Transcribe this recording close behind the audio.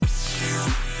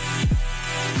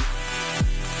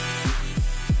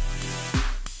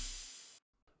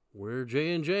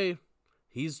J&J.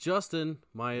 He's Justin,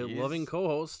 my loving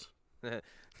co-host. And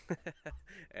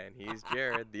he's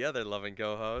Jared, the other loving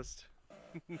co-host.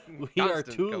 We are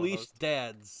two leashed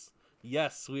dads.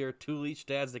 Yes, we are two leashed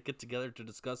dads that get together to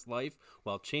discuss life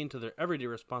while chained to their everyday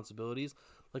responsibilities,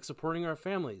 like supporting our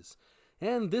families.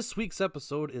 And this week's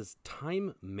episode is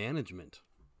time management.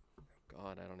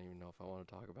 God, I don't even know if I want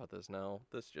to talk about this now.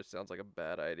 This just sounds like a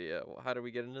bad idea. Well, how do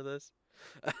we get into this?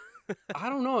 I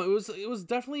don't know. It was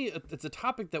definitely it's a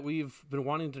topic that we've been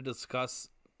wanting to discuss.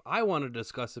 I want to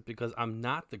discuss it because I'm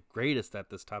not the greatest at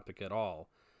this topic at all.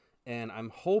 And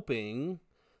I'm hoping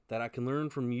that I can learn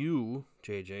from you,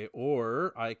 JJ,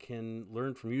 or I can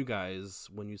learn from you guys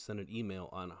when you send an email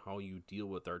on how you deal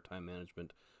with our time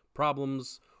management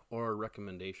problems or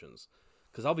recommendations.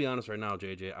 Because I'll be honest right now,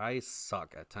 JJ, I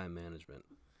suck at time management.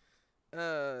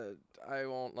 I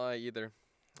won't lie either.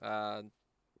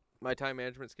 My time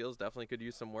management skills definitely could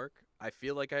use some work. I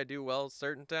feel like I do well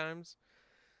certain times.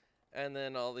 And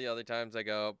then all the other times I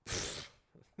go,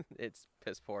 it's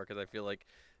piss poor because I feel like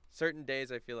certain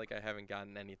days I feel like I haven't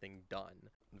gotten anything done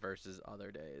versus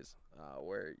other days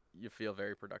where you feel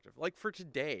very productive. Like for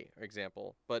today, for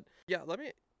example. But yeah, let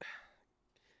me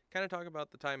kind of talk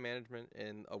about the time management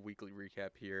in a weekly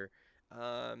recap here.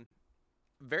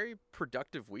 Very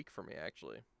productive week for me,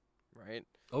 actually, right?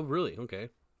 Oh, really? Okay.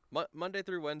 Monday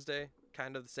through Wednesday,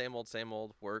 kind of the same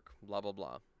old work, blah, blah,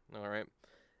 blah. All right.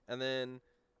 And then,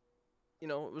 it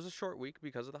was a short week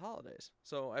because of the holidays.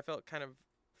 So I felt kind of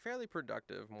fairly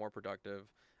productive, more productive.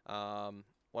 One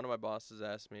of my bosses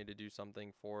asked me to do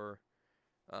something for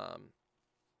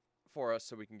us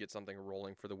so we can get something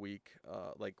rolling for the week,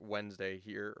 like Wednesday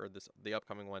here, or the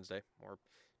upcoming Wednesday, or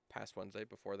past Wednesday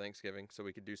before Thanksgiving, so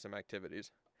we could do some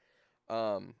activities.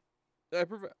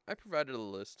 I provided a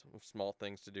list of small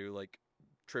things to do, like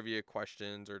trivia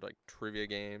questions or like trivia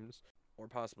games, or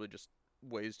possibly just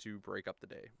ways to break up the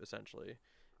day, essentially.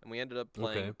 And we ended up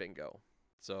playing bingo.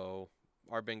 So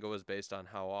our bingo is based on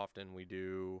how often we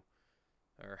do,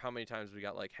 or how many times we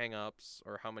got like hang-ups,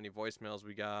 or how many voicemails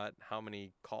we got, how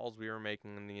many calls we were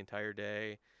making in the entire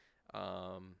day.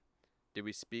 Did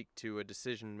we speak to a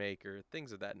decision maker,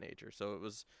 things of that nature. So it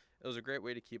was a great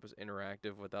way to keep us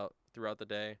interactive throughout the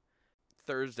day.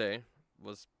 Thursday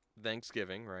was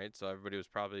Thanksgiving, right? So everybody was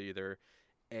probably either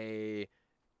A,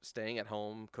 staying at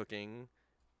home cooking,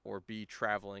 or B,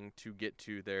 traveling to get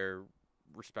to their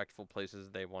respectful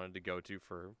places they wanted to go to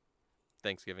for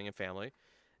Thanksgiving and family.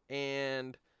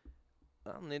 And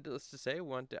needless to say,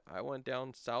 I went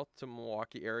down south to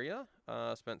Milwaukee area,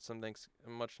 spent some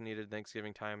much needed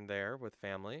Thanksgiving time there with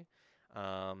family.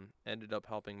 Ended up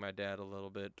helping my dad a little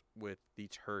bit with the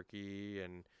turkey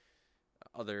and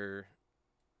other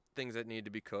things that need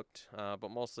to be cooked,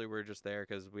 but mostly we're just there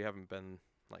because we haven't been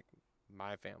like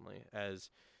my family, as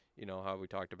how we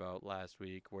talked about last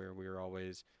week, where we were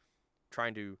always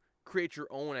trying to create your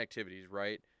own activities,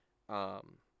 right?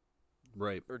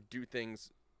 Right. Or do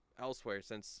things elsewhere,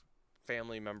 since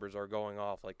family members are going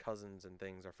off, like cousins and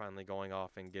things are finally going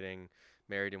off and getting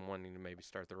married and wanting to maybe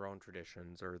start their own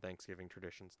traditions or Thanksgiving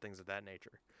traditions, things of that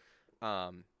nature,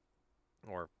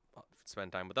 or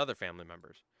spend time with other family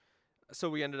members. So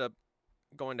we ended up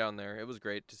going down there. It was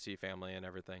great to see family and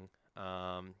everything.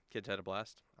 Kids had a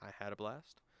blast. I had a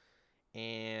blast.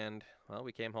 And, well,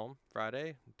 we came home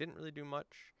Friday. Didn't really do much.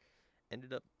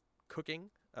 Ended up cooking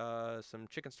some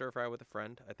chicken stir fry with a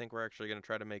friend. I think we're actually going to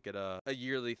try to make it a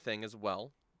yearly thing as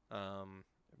well.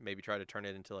 Maybe try to turn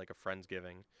it into like a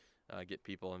Friendsgiving. Get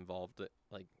people involved,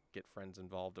 like get friends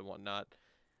involved and whatnot.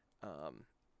 And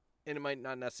it might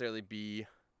not necessarily be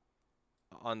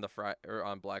on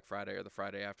on Black Friday or the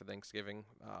Friday after Thanksgiving,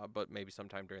 but maybe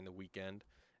sometime during the weekend,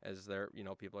 as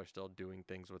people are still doing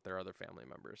things with their other family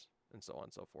members and so on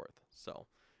and so forth. So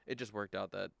it just worked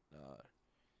out that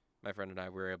my friend and I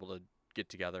were able to get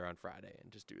together on Friday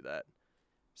and just do that.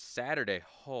 Saturday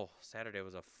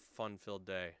was a fun-filled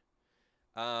day.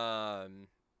 The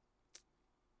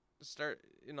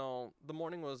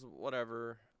morning was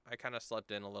whatever. I kind of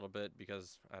slept in a little bit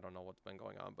because I don't know what's been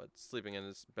going on, but sleeping in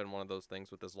has been one of those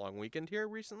things with this long weekend here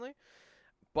recently.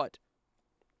 But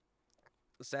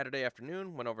Saturday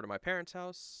afternoon, went over to my parents'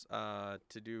 house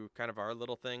to do kind of our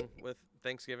little thing with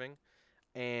Thanksgiving.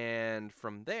 And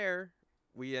from there,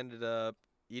 we ended up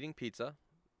eating pizza.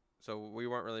 So we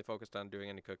weren't really focused on doing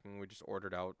any cooking. We just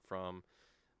ordered out from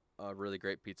a really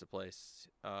great pizza place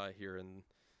here in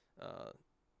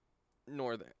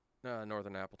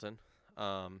northern Appleton.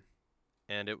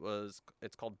 And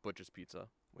it's called Butch's Pizza,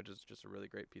 which is just a really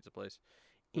great pizza place.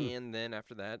 And then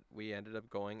after that, we ended up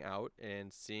going out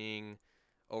and seeing,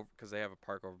 because they have a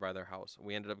park over by their house.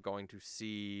 We ended up going to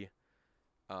see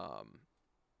um,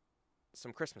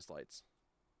 some Christmas lights.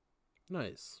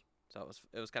 Nice. So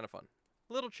it was kind of fun.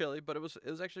 A little chilly, but it was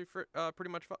actually pretty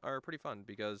much fun, or pretty fun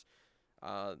because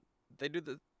uh,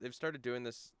 they've started doing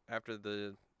this after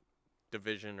the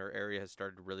division or area has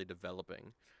started really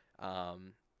developing,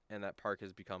 um, and that park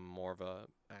has become more of a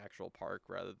actual park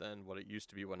rather than what it used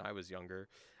to be when I was younger.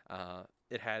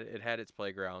 It had its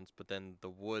playgrounds, but then the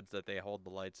woods that they hold the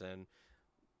lights in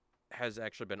has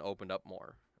actually been opened up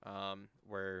more.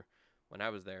 Where when I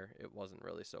was there, it wasn't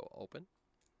really so open.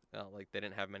 Like they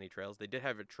didn't have many trails. They did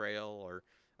have a trail or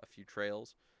a few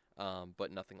trails,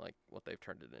 but nothing like what they've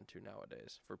turned it into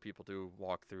nowadays for people to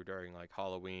walk through during like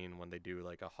Halloween when they do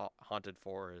like a haunted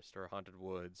forest or haunted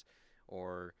woods,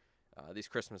 or these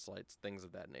Christmas lights, things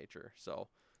of that nature. So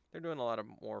they're doing a lot of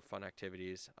more fun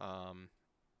activities,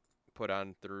 put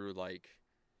on through like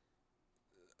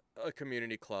a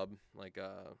community club. Like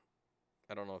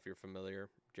I don't know if you're familiar,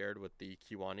 Jared, with the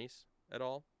Kiwanis at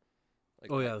all.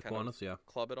 Like Oh that yeah, the kind of Kiwanis, yeah.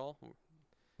 club at all.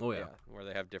 Oh yeah. Yeah, where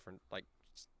they have different like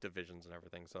divisions and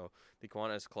everything. So the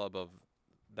Kiwanis club of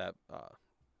that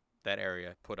that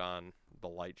area put on the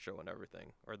light show and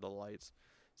everything, or the lights.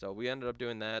 So we ended up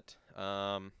doing that.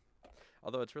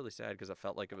 Although it's really sad because it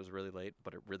felt like it was really late,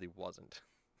 but it really wasn't.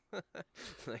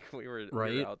 Like we were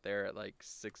Right. out there at like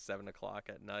 6, 7 o'clock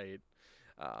at night,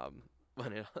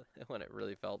 when it when it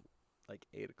really felt like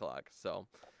 8 o'clock. So,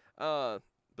 but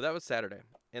that was Saturday,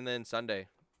 and then Sunday,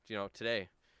 today,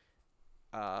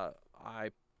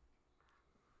 I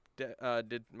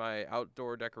did my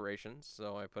outdoor decorations.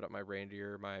 So I put up my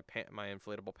reindeer, my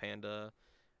inflatable panda,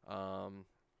 um,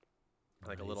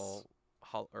 like a Nice. little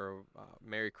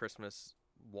Merry Christmas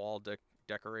wall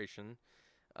decoration.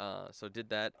 So did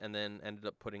that, and then ended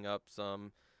up putting up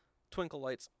some twinkle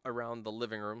lights around the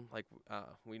living room, like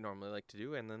we normally like to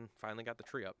do, and then finally got the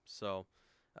tree up. So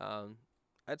um,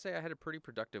 I'd say I had a pretty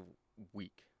productive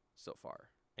week so far,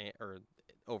 or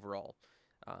overall,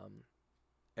 um,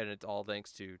 and it's all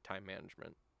thanks to time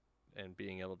management and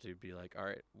being able to be like, all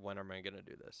right, when am I gonna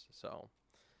do this? So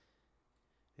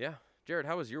yeah, Jared,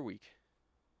 how was your week?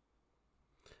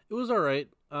 It was all right.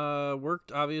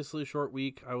 Worked obviously short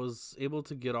week. I was able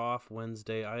to get off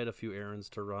Wednesday. I had a few errands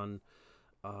to run,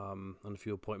 and a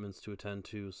few appointments to attend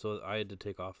to, so I had to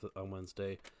take off on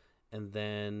Wednesday. And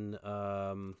then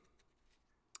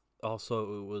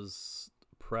also it was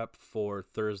prep for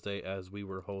Thursday as we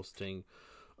were hosting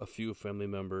a few family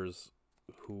members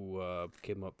who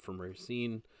came up from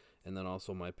Racine, and then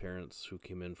also my parents who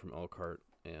came in from Elkhart,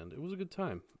 and it was a good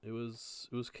time. It was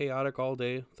chaotic all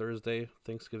day Thursday,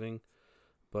 Thanksgiving,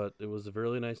 but it was a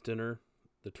really nice dinner.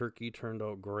 The turkey turned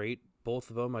out great. Both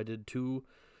of them, I did two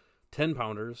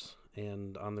 10-pounders,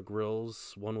 and on the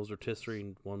grills, one was rotisserie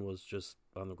and one was just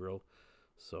on the grill.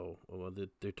 So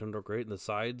they turned out great. And the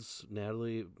sides,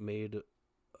 Natalie made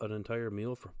an entire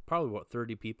meal for probably about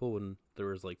 30 people when there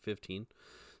was like 15.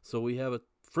 So we have a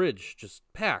fridge just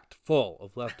packed full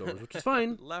of leftovers, which is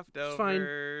fine. It's fine.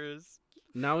 Leftovers.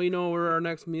 Now we know where our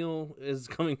next meal is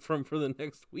coming from for the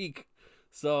next week.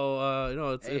 So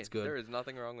Hey, it's good. there is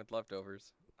nothing wrong with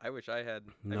leftovers. I wish I had.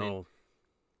 I mean, No.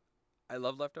 I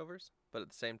love leftovers, but at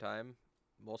the same time,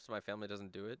 most of my family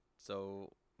doesn't do it.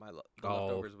 So the Oh,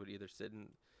 leftovers would either sit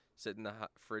in the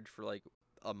fridge for like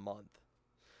a month,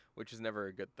 which is never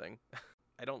a good thing.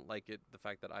 I don't like it, the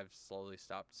fact that I've slowly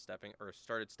stopped stepping or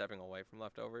started stepping away from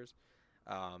leftovers.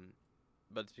 Um,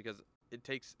 but it's because it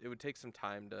would take some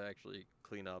time to actually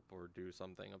clean up or do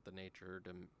something of the nature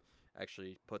to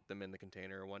actually put them in the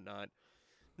container or whatnot,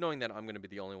 knowing that I'm going to be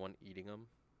the only one eating them.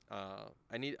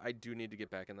 I do need to get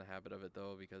back in the habit of it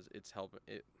though, because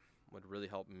it would really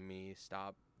help me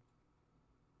stop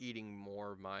eating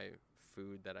more of my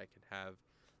food that I could have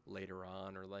later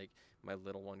on, or like my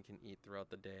little one can eat throughout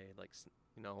the day. Like,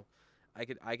 you know, I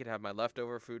could have my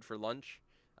leftover food for lunch,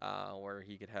 where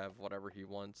he could have whatever he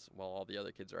wants while all the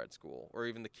other kids are at school, or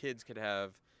even the kids could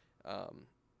have.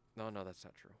 No, that's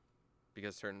not true,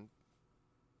 because certain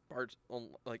parts,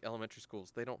 like elementary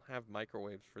schools, they don't have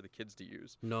microwaves for the kids to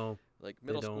use. no, Like they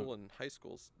middle don't. school and high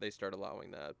schools, they start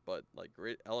allowing that, but like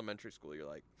elementary school, you're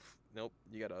like, nope,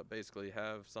 you gotta basically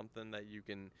have something that you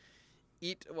can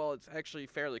eat while it's actually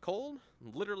fairly cold.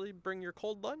 Literally bring your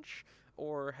cold lunch,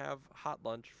 or have hot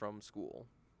lunch from school.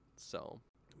 So,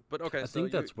 but okay, I so think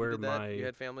you that's you where did that. You my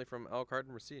had family from Elkhart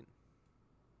and Racine.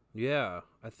 yeah,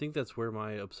 I think that's where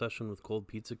my obsession with cold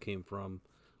pizza came from,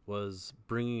 was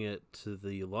bringing it to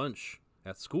the lunch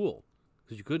at school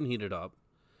because you couldn't heat it up.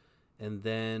 And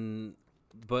then,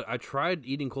 but I tried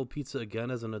eating cold pizza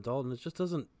again as an adult, and it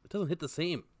doesn't hit the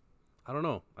same. I don't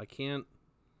know. I can't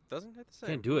Doesn't hit the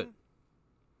can't same. do it.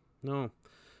 No.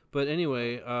 But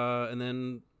anyway, and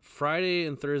then Friday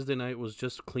and Thursday night was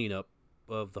just cleanup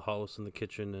of the house and the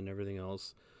kitchen and everything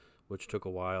else, which took a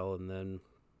while. And then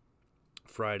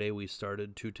Friday we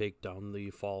started to take down the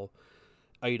fall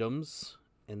items,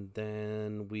 and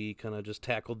then we kind of just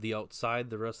tackled the outside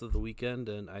the rest of the weekend.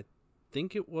 And I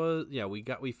think it was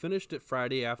we finished it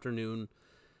Friday afternoon,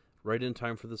 right in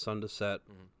time for the sun to set.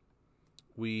 Mm-hmm.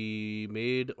 We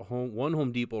made one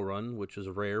Home Depot run, which is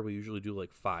rare. We usually do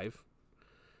like 5.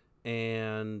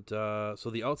 And so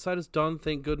the outside is done,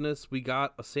 thank goodness. We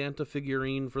got a Santa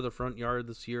figurine for the front yard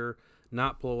this year,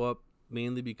 not blow up,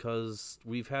 mainly because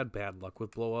we've had bad luck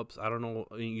with blow ups. I don't know.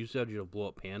 I mean, you said you blow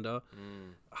up panda.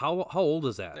 How old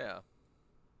is that? Yeah.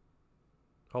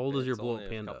 How old is your blow up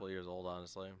panda? Panda? A couple of years old,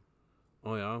 honestly.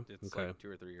 Oh yeah, It's okay. like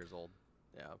 2 or 3 years old.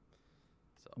 Yeah.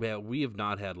 So. Yeah, we have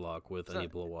not had luck with any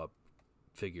blow up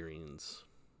figurines.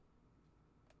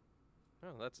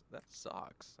 Oh, that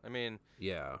sucks. I mean,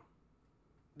 yeah.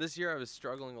 This year I was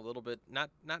struggling a little bit, not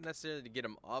necessarily to get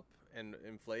them up and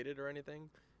inflated or anything.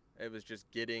 It was just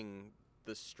getting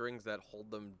the strings that hold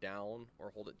them down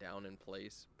or hold it down in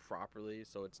place properly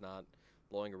so it's not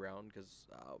blowing around, because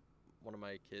one of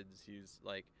my kids, he's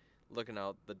like looking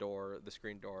out the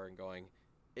screen door and going,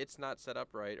 it's not set up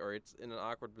right, or it's in an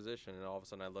awkward position, and all of a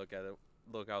sudden I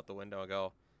look out the window and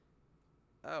go,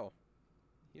 oh,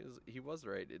 he was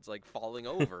right. It's like falling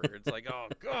over. It's like, oh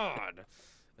God.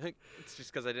 I think it's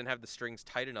just because I didn't have the strings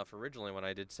tight enough originally when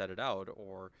I did set it out,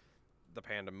 or the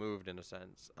panda moved in a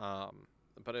sense.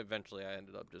 But eventually I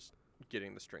ended up just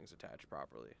getting the strings attached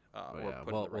properly, or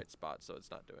put in the right spot so it's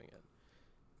not doing it.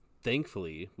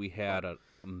 Thankfully, we had an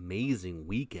amazing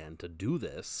weekend to do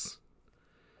this.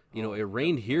 You know, it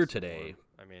rained here today.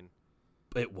 I mean,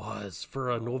 it was for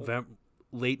a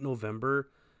late November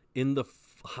in the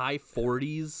high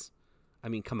 40s. I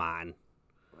mean, come on.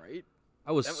 Right?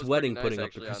 I was sweating putting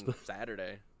up the Christmas on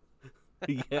Saturday.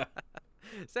 Yeah.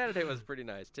 Saturday was pretty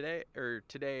nice. Today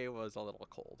was a little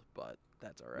cold, but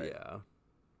that's all right. Yeah.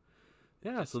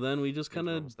 Yeah, so then we just kind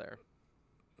of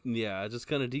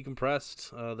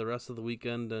decompressed the rest of the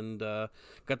weekend, and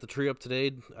got the tree up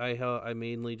today. I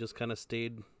mainly just kind of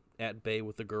stayed at bay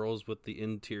with the girls with the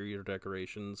interior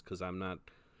decorations, because I'm not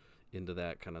into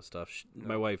that kind of stuff.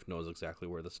 My wife knows exactly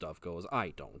where the stuff goes.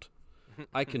 I don't.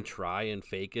 I can try and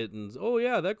fake it, and oh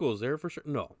yeah, that goes there for sure.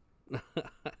 No. Nice.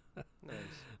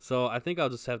 So I think I'll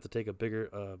just have to take a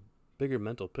bigger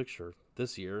mental picture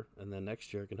this year, and then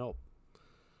next year I can help.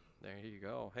 There you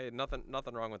go. Hey, nothing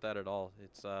wrong with that at all.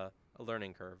 It's a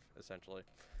learning curve, essentially.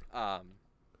 I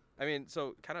mean,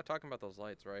 so kind of talking about those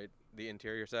lights, right? The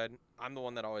interior side, I'm the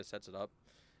one that always sets it up.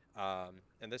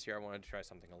 And this year I wanted to try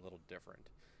something a little different,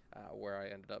 where I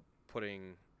ended up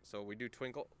so we do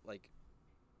twinkle, like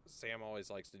Sam always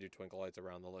likes to do twinkle lights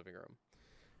around the living room.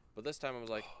 But this time I was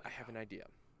like, I have an idea.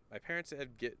 My parents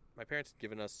had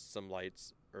given us some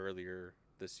lights earlier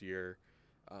this year,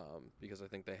 because I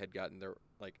think they had gotten their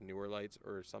like newer lights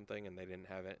or something, and they didn't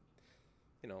have it.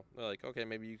 You know, they're like, okay,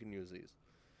 maybe you can use these.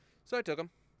 So I took them,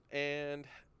 and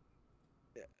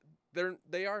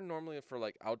they are normally for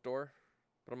like outdoor,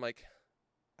 but I'm like,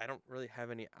 I don't really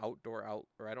have any I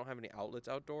don't have any outlets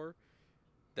outdoor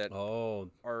that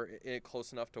are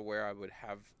close enough to where I would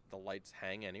have the lights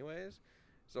hang anyways.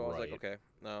 So I was like, okay,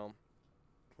 no,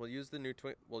 we'll use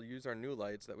we'll use our new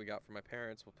lights that we got from my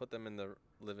parents. We'll put them in the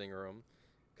living room,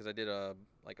 because I did a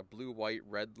blue, white,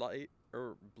 red light,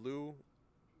 or blue,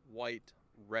 white,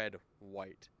 red,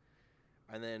 white.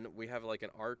 And then we have like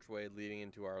an archway leading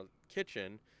into our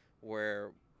kitchen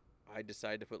where I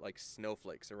decided to put like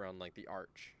snowflakes around like the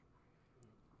arch.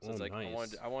 So it's like,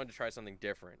 nice. I wanted to try something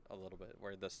different a little bit,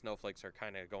 where the snowflakes are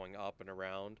kind of going up and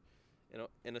around,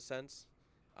 in a sense.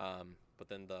 But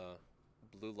then the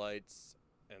blue lights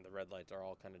and the red lights are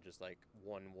all kind of just like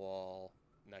one wall,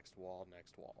 next wall,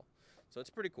 next wall. So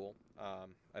it's pretty cool.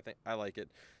 I think I like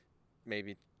it.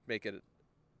 Maybe make it.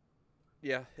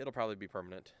 Yeah, it'll probably be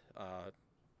permanent,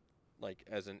 like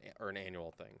as an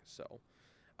annual thing. So,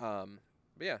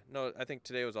 but yeah, no, I think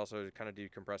today was also kind of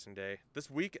decompressing day.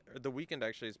 The weekend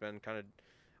actually has been kind of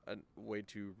a way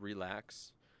to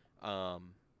relax, and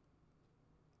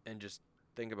just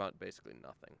think about basically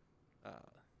nothing.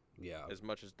 Yeah. As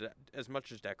much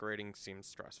as decorating seems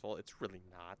stressful, it's really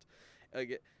not.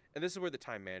 And this is where the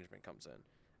time management comes in.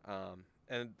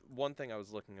 And one thing I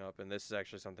was looking up, and this is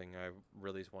actually something I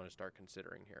really want to start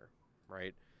considering here,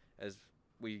 right? As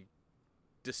we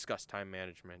discuss time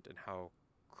management and how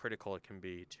critical it can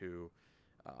be to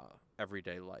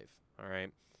everyday life, all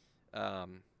right?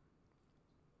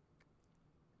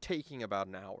 Taking about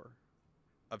an hour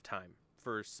of time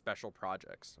for special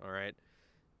projects, all right?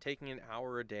 taking an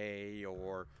hour a day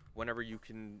or whenever you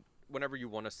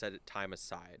want to set time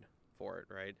aside for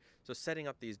it, right? So setting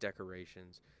up these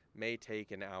decorations may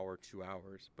take an hour, 2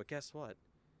 hours, but guess what?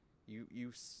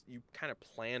 You kind of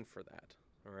plan for that,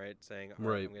 all right? Saying, all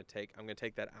right, Right. I'm gonna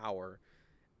take that hour,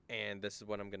 and this is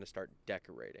when I'm gonna start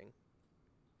decorating.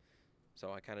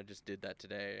 So I kind of just did that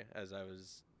today as I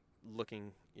was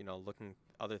looking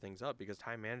other things up, because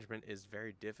time management is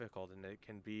very difficult, and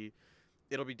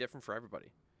it'll be different for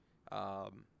everybody.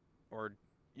 Or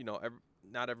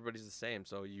not everybody's the same,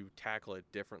 so you tackle it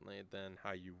differently than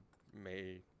how you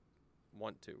may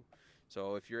want to.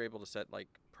 So if you're able to set like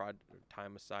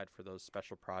time aside for those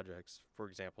special projects, for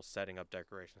example, setting up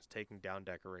decorations, taking down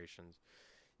decorations,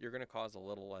 you're going to cause a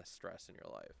little less stress in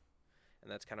your life.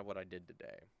 And that's kind of what I did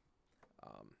today.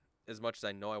 As much as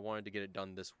I know I wanted to get it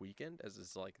done this weekend, as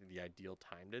is like the ideal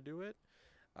time to do it,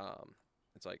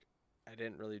 it's like I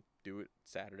didn't really do it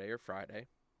Saturday or Friday.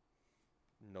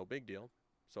 No big deal.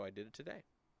 So I did it today.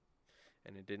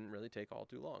 And it didn't really take all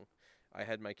too long. I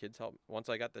had my kids help. Once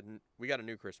I got we got a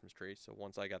new Christmas tree, so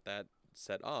once I got that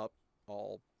set up,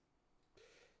 all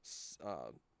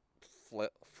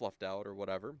fluffed out or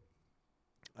whatever,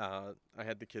 I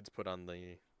had the kids put on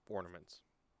the ornaments,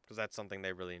 because that's something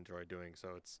they really enjoy doing. So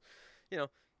it's,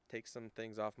 take some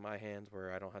things off my hands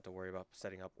where I don't have to worry about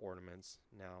setting up ornaments.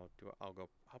 Now I'll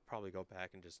probably go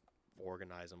back and just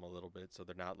organize them a little bit so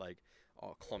they're not like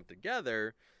all clumped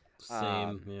together.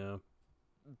 Same, yeah.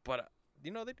 But they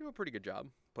do a pretty good job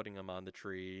putting them on the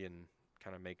tree and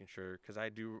kind of making sure, because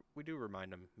we do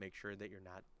remind them, make sure that you're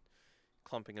not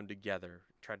clumping them together.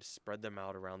 Try to spread them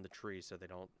out around the tree so it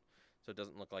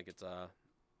doesn't look like it's a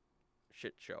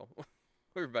shit show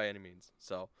or by any means.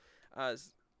 So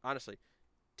honestly,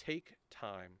 take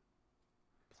time,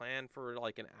 plan for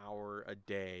like an hour a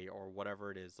day or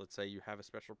whatever it is. Let's say you have a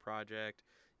special project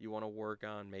you want to work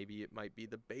on. Maybe it might be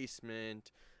the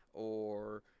basement,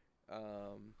 or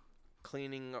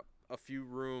cleaning a few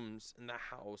rooms in the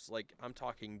house. Like, I'm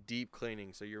talking deep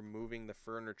cleaning, so you're moving the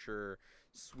furniture,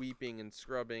 sweeping and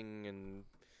scrubbing and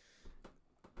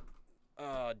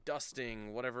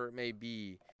dusting, whatever it may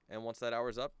be. And once that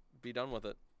hour's up, be done with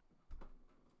it.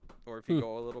 Or if you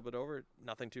go a little bit over,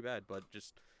 nothing too bad, but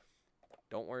just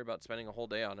don't worry about spending a whole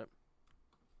day on it.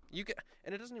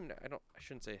 And it doesn't even, I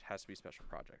shouldn't say it has to be special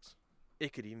projects.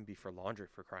 It could even be for laundry,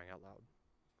 for crying out loud.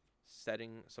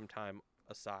 Setting some time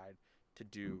aside to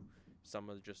do some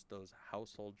of just those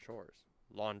household chores,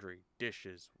 laundry,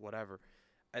 dishes, whatever.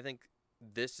 I think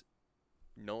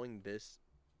knowing this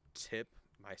tip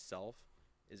myself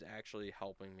is actually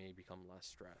helping me become less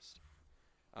stressed.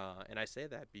 And I say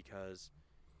that because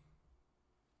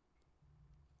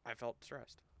I felt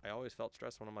stressed. I always felt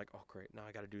stressed when I'm like, oh, great, now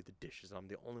I got to do the dishes. I'm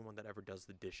the only one that ever does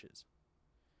the dishes.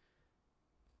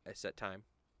 I set time.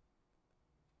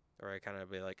 Or I kind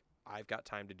of be like, I've got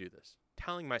time to do this.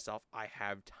 Telling myself I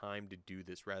have time to do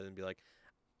this, rather than be like,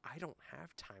 I don't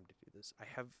have time to do this. I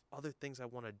have other things I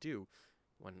want to do,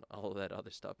 when all of that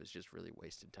other stuff is just really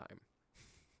wasted time.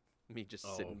 Me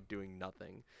just sitting doing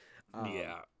nothing.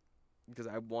 Yeah. Because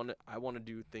I want to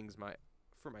do things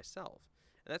for myself.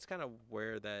 And that's kind of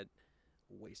where that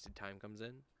wasted time comes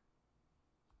in,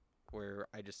 where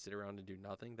I just sit around and do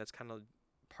nothing. That's kind of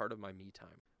part of my me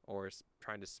time, or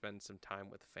trying to spend some time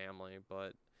with family.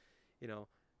 But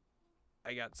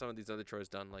I got some of these other chores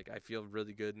done. Like, I feel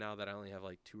really good now that I only have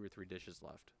like 2 or 3 dishes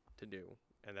left to do,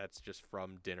 and that's just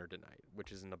from dinner tonight,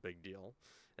 which isn't a big deal.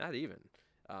 Not even.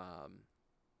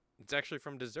 It's actually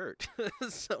from dessert.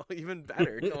 So even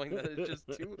better, knowing that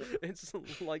it's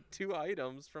like 2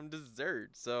 items from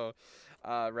dessert. So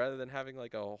rather than having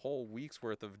like a whole week's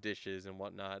worth of dishes and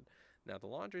whatnot. Now the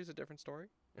laundry is a different story.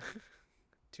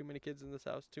 Too many kids in this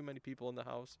house, too many people in the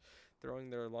house throwing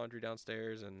their laundry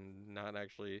downstairs and not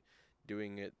actually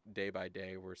doing it day by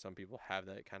day, where some people have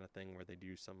that kind of thing where they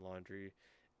do some laundry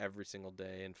every single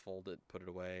day and fold it, put it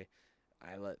away.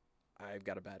 I've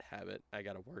got a bad habit. I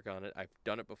got to work on it. I've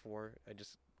done it before. I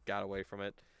just got away from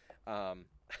it.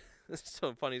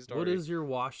 So funny story. What is your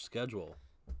wash schedule?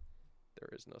 There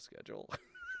is no schedule.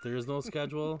 There is no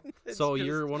schedule? So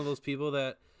you're one of those people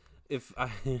that if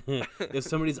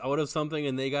somebody's out of something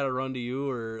and they got to run to you,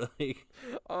 or like...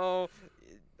 Oh,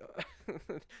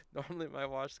 normally my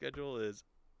wash schedule is,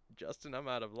 Justin, I'm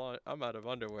out of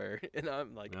underwear, and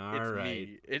I'm like, it's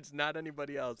me. It's not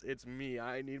anybody else. It's me.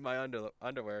 I need my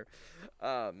underwear.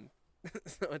 So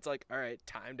it's like, all right,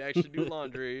 time to actually do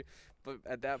laundry. But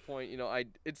at that point,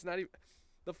 it's not even.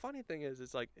 The funny thing is,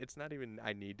 it's like, it's not even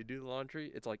I need to do the laundry.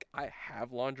 It's like I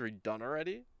have laundry done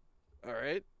already. All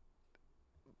right.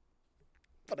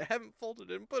 but I haven't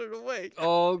folded it and put it away.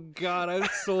 Oh God, I'm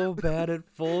so bad at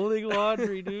folding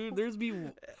laundry, dude. There'd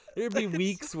be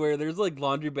weeks where there's like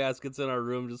laundry baskets in our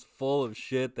room just full of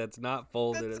shit that's not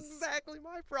folded. That's exactly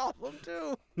my problem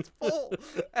too. It's full.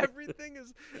 everything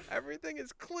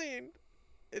is clean.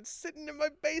 It's sitting in my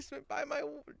basement by my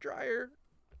dryer.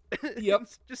 Yep.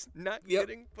 It's just not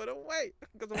getting put away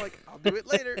because I'm like, I'll do it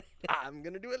later. I'm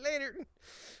gonna do it later.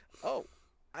 Oh,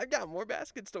 I've got more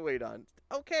baskets to wait on.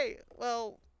 Okay,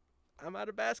 well, I'm out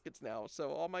of baskets now,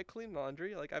 so all my clean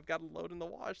laundry, like I've got a load in the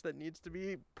wash that needs to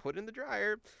be put in the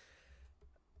dryer.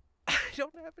 I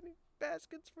don't have any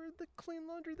baskets for the clean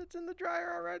laundry that's in the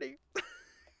dryer already.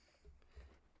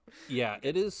 Yeah,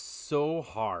 it is so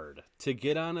hard to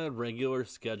get on a regular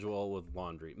schedule with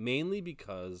laundry, mainly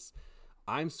because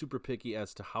I'm super picky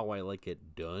as to how I like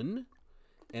it done,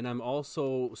 and I'm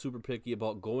also super picky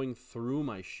about going through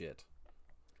my shit,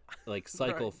 like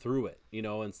cycle through it,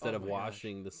 instead of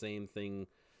washing the same thing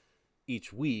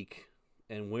each week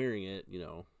and wearing it,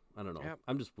 I don't know. Yep.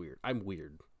 I'm just weird. I'm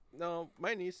weird. No,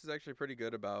 my niece is actually pretty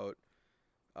good about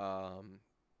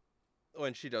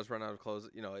when she does run out of clothes,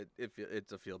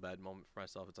 it's a feel bad moment for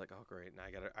myself. It's like, oh great, now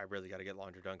I really got to get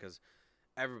laundry done because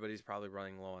everybody's probably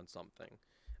running low on something.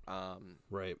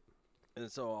 Right.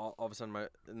 And so all of a sudden,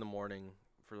 in the morning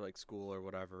for like school or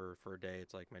whatever for a day,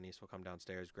 it's like my niece will come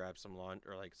downstairs, grab some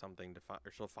laundry or like something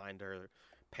or she'll find her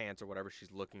pants or whatever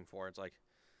she's looking for. It's like,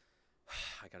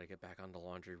 I gotta get back onto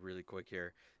laundry really quick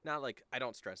here. Not like I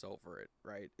don't stress over it,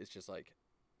 right? It's just like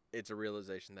it's a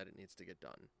realization that it needs to get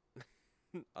done.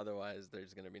 Otherwise,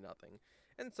 there's gonna be nothing.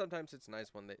 And sometimes it's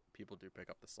nice when people do pick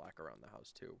up the slack around the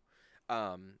house too.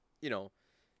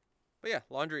 But yeah,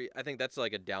 laundry, I think that's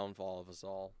like a downfall of us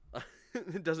all.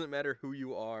 It doesn't matter who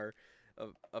you are,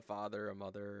 a father, a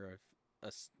mother,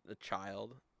 a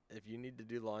child. If you need to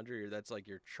do laundry or that's like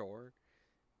your chore,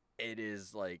 it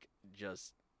is like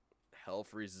just hell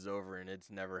freezes over and it's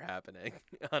never happening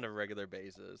on a regular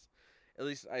basis. At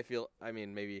least I feel,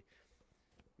 maybe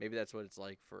that's what it's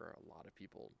like for a lot of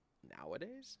people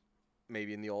nowadays.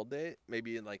 Maybe in the old day,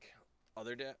 maybe in like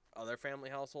other family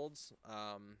households,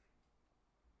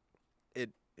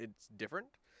 it's different,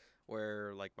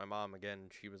 where like my mom, again,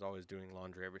 she was always doing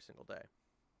laundry every single day,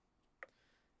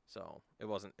 so it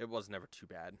was never too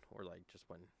bad, or like just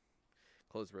when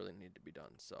clothes really need to be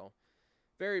done. So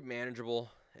very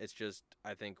manageable. It's just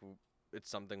I think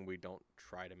it's something we don't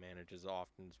try to manage as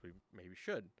often as we maybe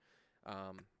should,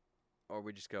 or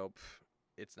we just go,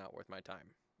 it's not worth my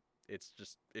time. It's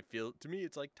just to me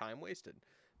it's like time wasted,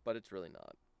 but it's really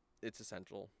not. It's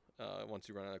essential. Once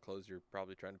you run out of clothes, you're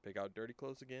probably trying to pick out dirty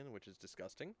clothes again, which is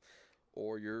disgusting.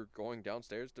 Or you're going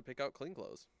downstairs to pick out clean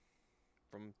clothes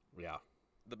from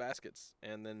the baskets.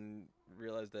 And then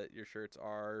realize that your shirts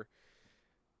are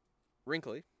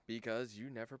wrinkly because you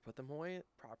never put them away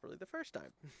properly the first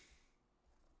time.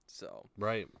 So.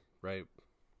 Right.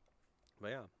 But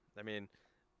yeah,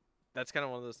 that's kind of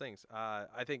one of those things.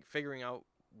 I think figuring out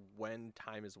when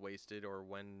time is wasted or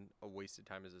when a wasted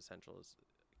time is essential is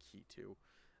key too.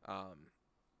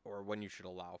 Or when you should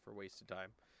allow for wasted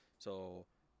time. So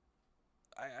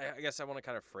I guess I want to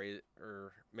kind of phrase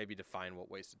or maybe define what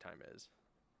wasted time is.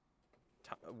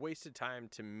 Wasted time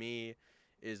to me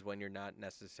is when you're not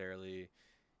necessarily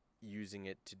using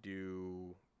it to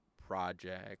do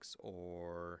projects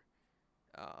or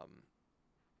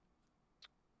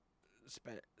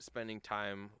spending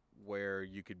time where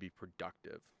you could be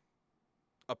productive.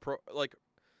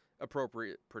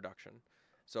 Appropriate production.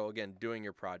 So again, doing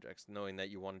your projects, knowing that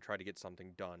you want to try to get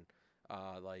something done,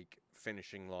 like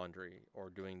finishing laundry or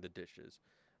doing the dishes.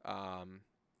 I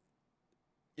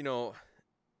don't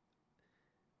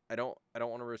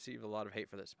want to receive a lot of hate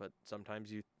for this, but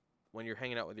sometimes when you're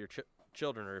hanging out with your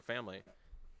children or your family,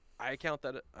 I count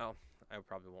that. I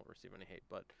probably won't receive any hate,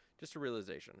 but just a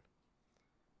realization.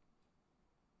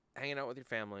 Hanging out with your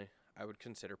family, I would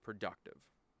consider productive,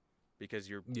 because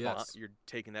you're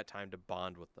taking that time to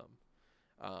bond with them.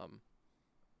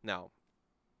 Now,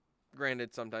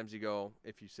 granted, sometimes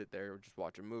if you sit there or just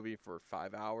watch a movie for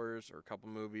 5 hours or a couple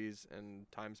movies and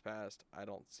time's passed, I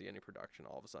don't see any production.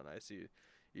 All of a sudden, I see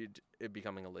it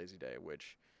becoming a lazy day,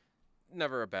 which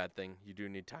never a bad thing. You do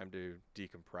need time to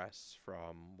decompress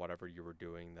from whatever you were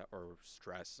doing or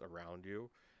stress around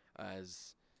you.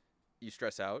 As you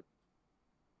stress out,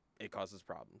 it causes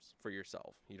problems for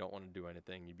yourself. You don't want to do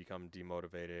anything. You become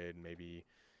demotivated, maybe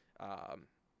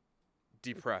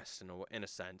depressed in a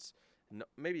sense. No,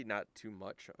 maybe not too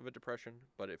much of a depression,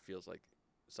 but it feels like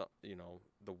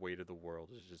the weight of the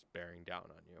world is just bearing down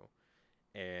on you,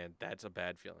 and that's a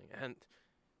bad feeling. And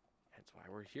that's why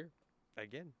we're here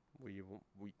again. We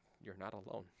you're not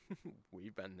alone.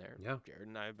 We've been there. Yeah. Jared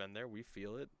and I have been there. We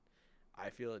feel it. I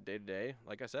feel it day to day.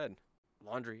 Like I said,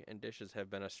 laundry and dishes have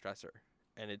been a stressor.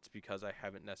 And it's because I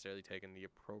haven't necessarily taken the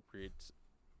appropriate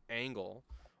angle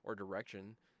or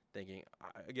direction, thinking,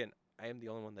 again, I am the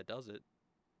only one that does it,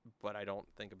 but I don't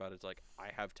think about it as like I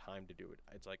have time to do it.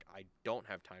 It's like I don't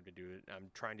have time to do it.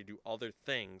 I'm trying to do other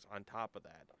things on top of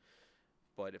that.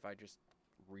 But if I just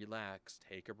relax,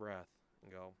 take a breath,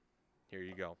 and go, here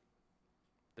you go.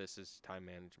 This is time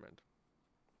management.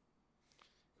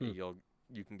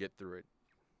 You can get through it.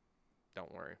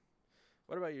 Don't worry.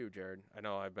 What about you, Jared? I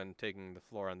know I've been taking the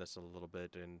floor on this a little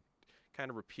bit and kind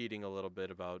of repeating a little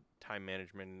bit about time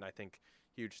management, and I think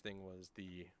huge thing was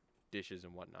the dishes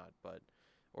and whatnot,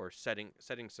 or setting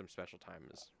some special time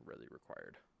is really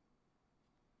required.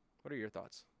 What are your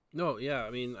thoughts? No, yeah, I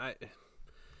mean,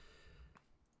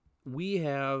 we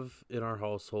have in our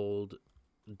household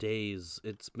days.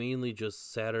 It's mainly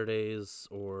just Saturdays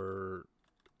or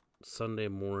Sunday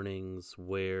mornings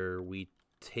where we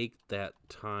take that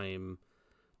time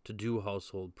to do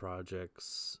household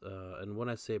projects. And when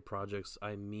I say projects,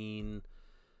 I mean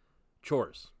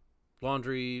chores,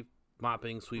 laundry,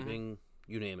 mopping, sweeping,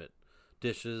 you name it,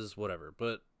 dishes, whatever.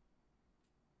 But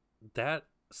that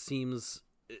seems,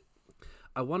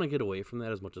 I want to get away from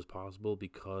that as much as possible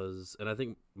because, and I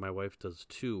think my wife does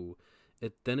too,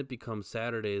 then it becomes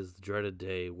Saturdays, the dreaded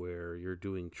day where you're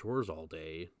doing chores all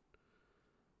day.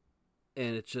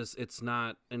 And it's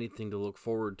not anything to look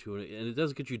forward to. And it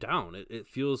does get you down. It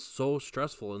feels so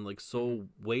stressful and like so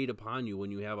weighed upon you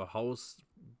when you have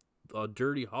a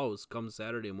dirty house come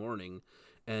Saturday morning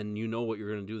and you know what you're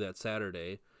going to do that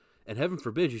Saturday. And heaven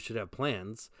forbid you should have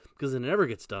plans because it never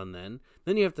gets done then.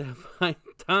 Then you have to find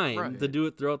time to do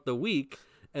it throughout the week.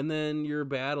 And then you're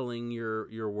battling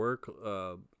your work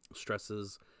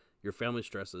stresses, your family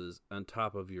stresses on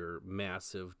top of your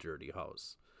massive dirty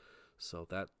house. So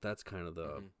that's kind of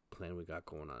the plan we got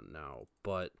going on now.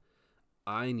 But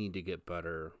I need to get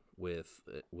better with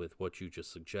what you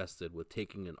just suggested, with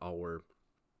taking an hour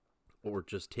or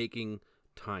just taking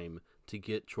time to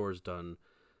get chores done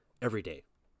every day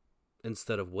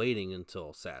instead of waiting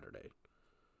until Saturday.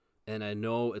 And I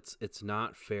know it's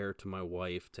not fair to my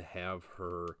wife to have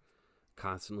her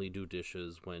constantly do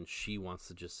dishes when she wants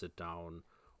to just sit down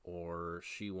or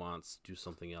she wants to do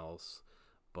something else.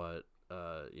 But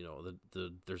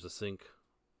there's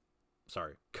a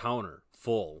counter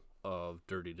full of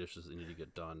dirty dishes that need to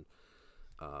get done.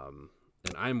 And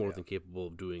I'm more than capable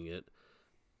of doing it.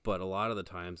 But a lot of the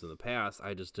times in the past,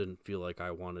 I just didn't feel like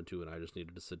I wanted to, and I just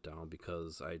needed to sit down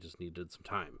because I just needed some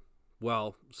time.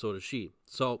 Well, so does she.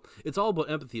 So it's all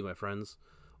about empathy, my friends.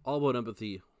 All about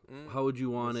empathy. How would you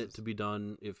want it to be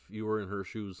done if you were in her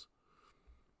shoes?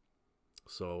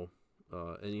 So,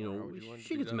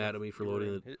 she gets mad at me for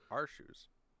loading our shoes.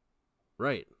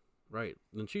 Right.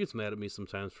 And she gets mad at me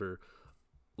sometimes for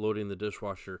loading the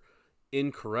dishwasher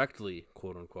incorrectly,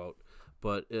 quote unquote.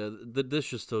 But the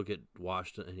dishes still get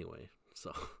washed anyway.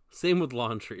 So same with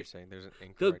laundry. You're saying there's an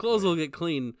incorrect the clothes way. will get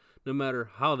clean no matter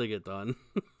how they get done.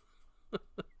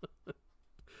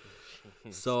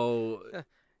 So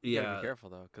you gotta be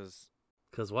careful though,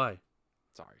 because why?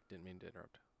 Sorry, didn't mean to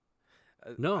interrupt.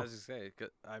 No, I was just saying.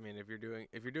 I mean, if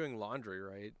you're doing laundry,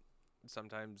 right?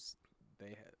 Sometimes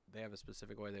they have a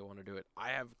specific way they want to do it. I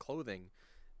have clothing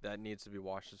that needs to be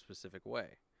washed a specific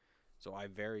way, so I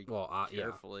very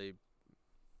carefully. Yeah.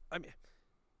 I mean,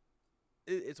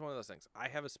 it's one of those things. I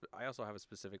also have a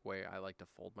specific way I like to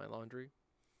fold my laundry,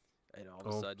 and all of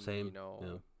a sudden, same.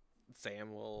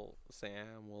 Sam will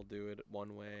do it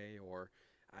one way, or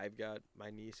I've got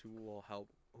my niece who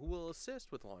will assist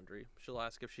with laundry. She'll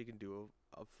ask if she can do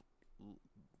a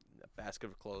basket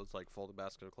of clothes, like fold a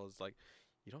basket of clothes. Like,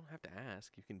 you don't have to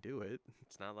ask, you can do it.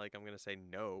 It's not like I'm gonna say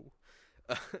no.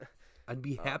 I'd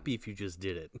be happy if you just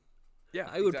did it. Yeah,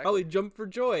 I would probably jump for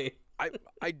joy.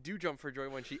 I do jump for joy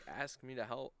when she asks me to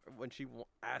help, when she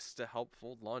asks to help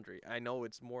fold laundry. I know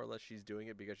it's more or less she's doing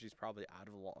it because she's probably out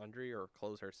of laundry or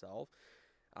clothes herself,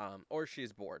 or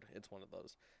she's bored. It's one of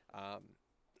those.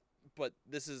 But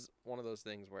this is one of those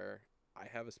things where I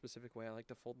have a specific way I like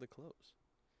to fold the clothes.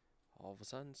 All of a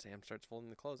sudden, Sam starts folding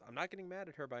the clothes. I'm not getting mad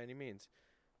at her by any means,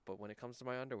 but when it comes to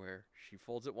my underwear, she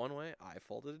folds it one way, I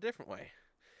fold it a different way.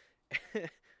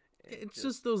 It's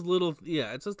just those little,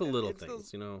 it's just the little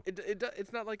things,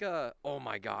 It's not like oh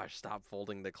my gosh, stop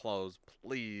folding the clothes,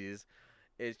 please.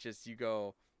 It's just you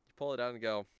pull it out and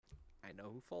go, I know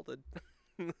who folded.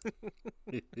 And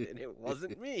it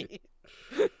wasn't me.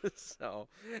 So,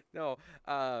 no,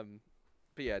 but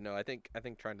yeah, no, I think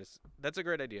that's a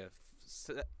great idea.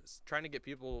 Trying to get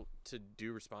people to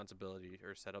do responsibility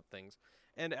or set up things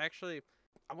And actually,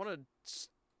 I want to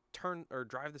turn or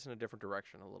drive this in a different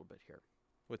direction a little bit here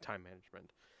with time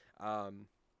management. Um,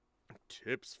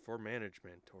 Tips for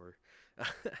management, or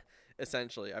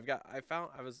essentially, I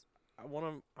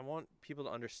want people to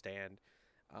understand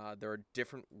there are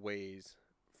different ways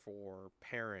for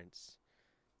parents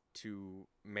to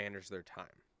manage their time.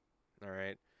 All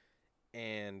right,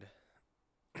 and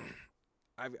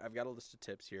I've got a list of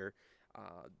tips here.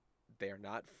 Uh, they are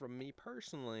not from me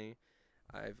personally.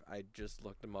 I just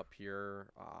looked them up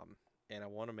here, and I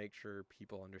want to make sure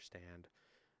people understand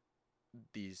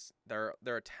these. There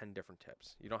are 10 different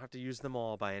tips. You don't have to use them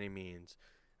all by any means.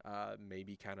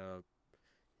 Maybe kind of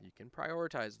you can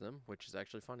prioritize them, which is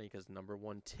actually funny because number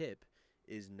one tip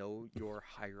is know your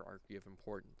hierarchy of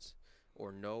importance,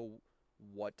 or know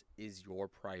what is your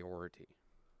priority.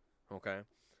 Okay,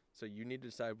 so you need to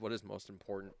decide what is most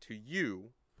important to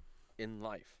you in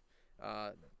life.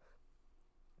 Uh,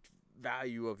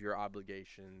 Value of your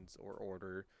obligations or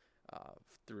order uh,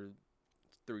 through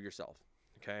yourself.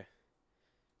 Okay,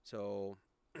 so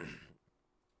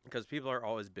because people are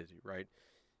always busy, right?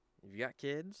 If you got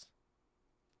kids,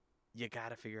 you got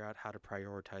to figure out how to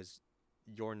prioritize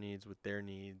your needs with their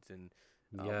needs and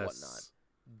whatnot. Yes.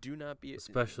 Do not be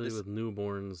Especially with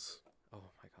newborns. Oh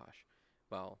my gosh.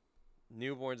 Well,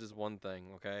 newborns is one thing,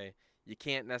 okay? You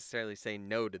can't necessarily say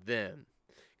no to them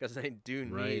because they do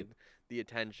Right. need the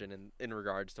attention in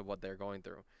regards to what they're going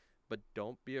through. But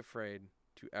don't be afraid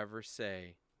to ever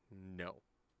say no.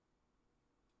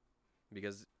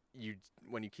 Because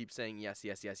when you keep saying yes,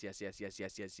 yes, yes, yes, yes, yes,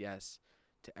 yes, yes, yes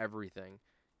to everything,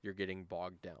 you're getting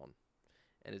bogged down.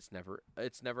 And it's never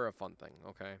a fun thing,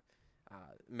 okay?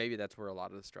 Maybe that's where a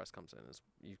lot of the stress comes in, is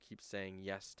you keep saying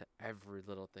yes to every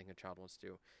little thing a child wants to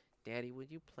do. Daddy, would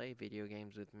you play video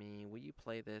games with me? Will you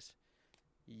play this?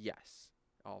 Yes.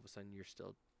 All of a sudden, you're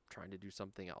still trying to do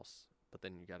something else, but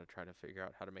then you got to try to figure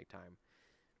out how to make time.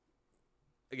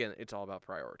 Again, it's all about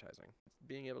prioritizing.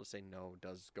 Being able to say no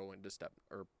does go into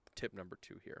tip number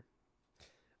 2 here.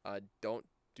 Don't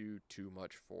do too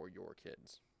much for your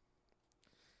kids.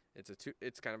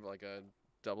 It's kind of like a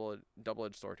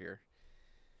double-edged sword here.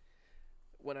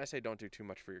 When I say don't do too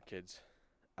much for your kids,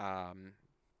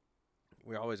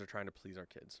 we always are trying to please our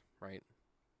kids, right?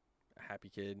 A happy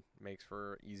kid makes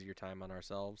for easier time on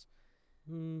ourselves.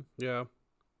 Yeah.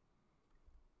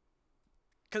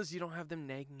 Because you don't have them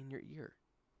nagging in your ear,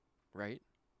 right?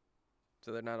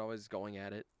 So they're not always going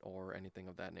at it or anything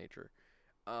of that nature.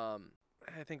 I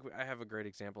think I have a great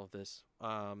example of this.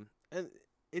 And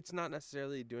it's not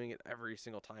necessarily doing it every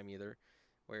single time either,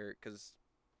 because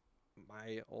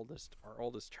our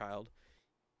oldest child,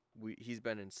 he's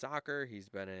been in soccer, he's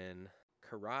been in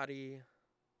karate,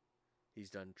 he's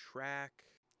done track,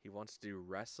 he wants to do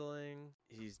wrestling,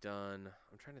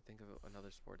 I'm trying to think of another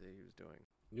sport that he was doing.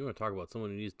 You want to talk about someone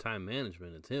who needs time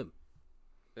management, it's him.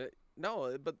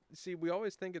 No, but see, we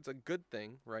always think it's a good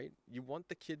thing, right? You want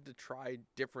the kid to try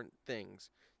different things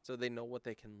so they know what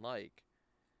they can like.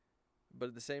 But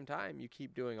at the same time, you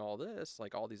keep doing all this,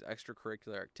 like all these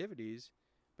extracurricular activities,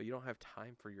 but you don't have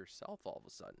time for yourself all of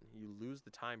a sudden. You lose the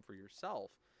time for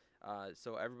yourself.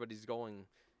 So everybody's going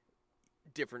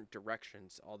different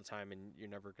directions all the time, and you're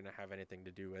never going to have anything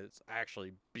to do with it. It's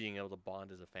actually being able to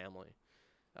bond as a family.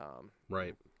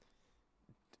 Right.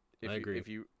 I agree.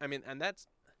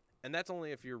 And that's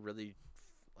only if you're really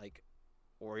like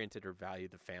oriented or value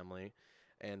the family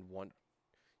and want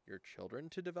your children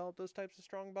to develop those types of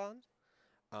strong bonds,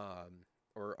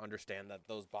 or understand that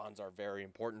those bonds are very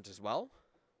important as well.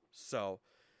 So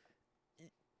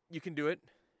you can do it.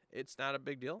 It's not a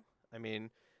big deal. I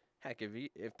mean, heck,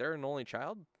 if they're an only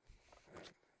child,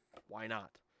 why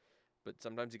not? But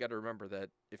sometimes you got to remember that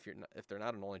if they're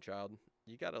not an only child,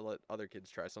 you got to let other kids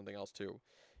try something else too,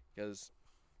 because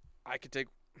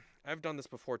I've done this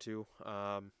before too.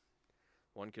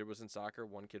 One kid was in soccer,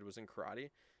 one kid was in karate.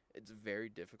 It's very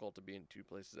difficult to be in two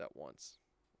places at once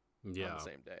on the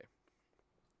same day.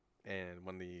 And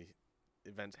when the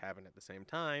events happen at the same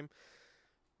time,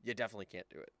 you definitely can't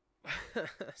do it.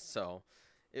 So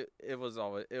it was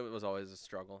always a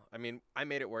struggle. I mean, I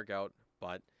made it work out,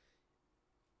 but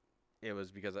it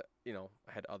was because I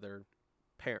had other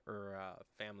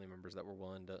family members that were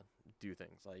willing to do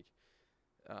things like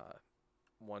a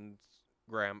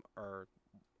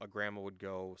grandma would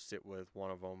go sit with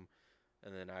one of them,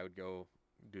 and then I would go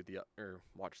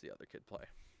watch the other kid play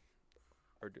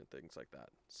or do things like that.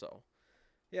 So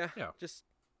yeah. Just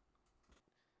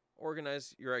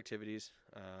organize your activities.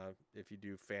 If you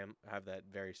do have that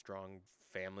very strong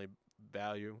family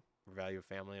value of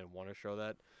family and want to show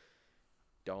that,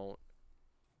 don't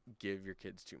give your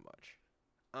kids too much.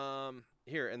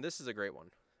 Here, and this is a great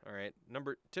one. All right.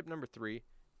 Tip number 3,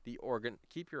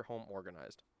 keep your home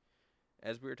organized.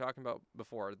 As we were talking about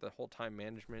before, the whole time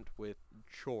management with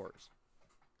chores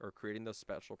or creating those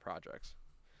special projects.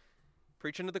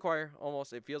 Preaching to the choir,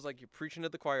 almost. It feels like you're preaching to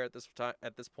the choir at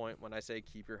this point when I say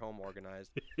keep your home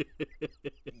organized.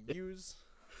 Use,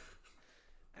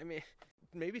 I mean,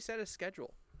 maybe set a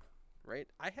schedule, right?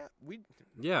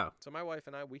 Yeah. So my wife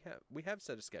and I, we have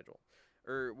set a schedule,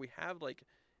 or we have like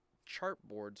chart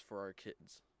boards for our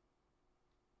kids.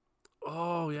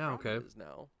 Oh yeah, okay.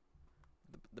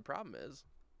 The problem is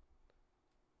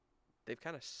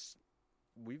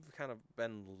we've kind of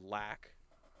been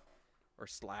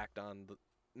slacked on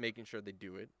making sure they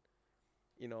do it.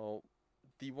 You know,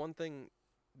 the one thing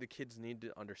the kids need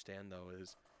to understand though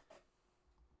is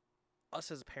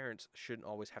us as parents shouldn't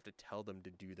always have to tell them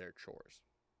to do their chores.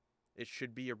 It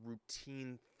should be a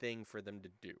routine thing for them to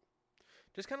do.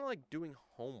 Just kind of like doing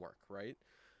homework, right?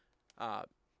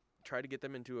 Try to get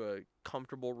them into a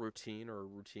comfortable routine, or a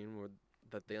routine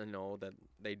that they know that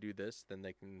they do this, then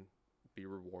they can be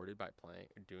rewarded by playing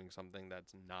or doing something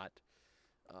that's not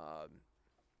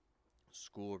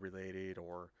school related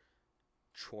or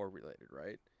chore related,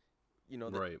 right? You know,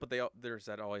 right. But there's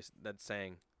that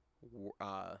saying,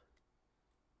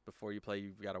 before you play,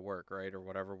 you've got to work, right? Or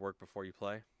whatever, work before you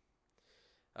play.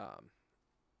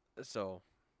 So,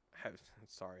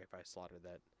 sorry if I slaughtered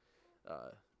that.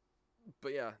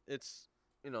 But yeah, it's,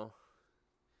 you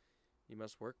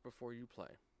must work before you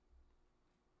play.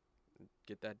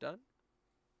 Get that done?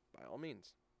 By all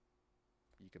means.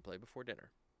 You can play before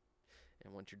dinner.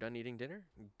 And once you're done eating dinner,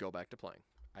 go back to playing.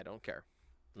 I don't care.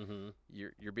 Mm-hmm.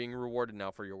 You're being rewarded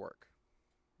now for your work,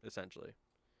 essentially.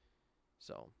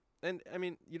 So, and I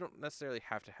mean, you don't necessarily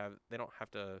have to they don't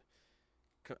have to,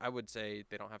 I would say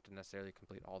they don't have to necessarily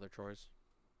complete all their chores.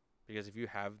 Because if you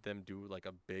have them do like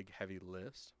a big, heavy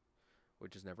list,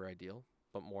 which is never ideal,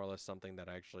 but more or less something that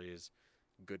actually is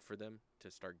good for them to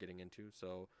start getting into.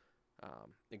 So,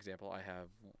 example, I have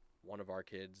one of our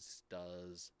kids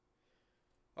does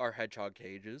our hedgehog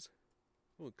cages.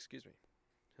 Oh, excuse me.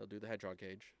 He'll do the hedgehog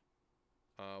cage.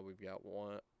 We've got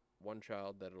one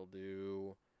child that'll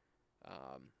do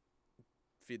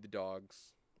feed the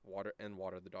dogs, water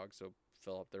the dogs. So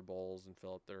fill up their bowls and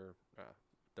fill up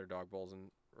their dog bowls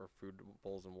or food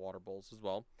bowls and water bowls as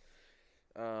well.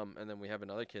 And then we have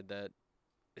another kid that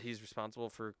he's responsible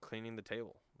for cleaning the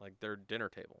table, like their dinner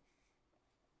table.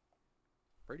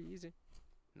 Pretty easy.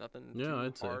 Nothing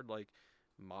too hard, like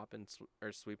mop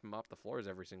or sweep and mop the floors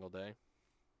every single day.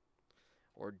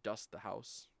 Or dust the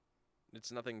house.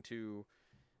 It's nothing too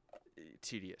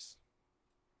tedious.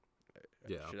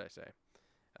 Should I say.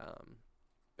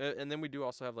 And then we do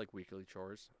also have like weekly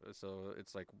chores. So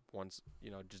it's like once,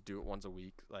 just do it once a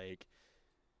week. Like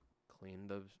clean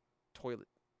the toilet,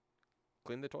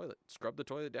 scrub the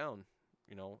toilet down,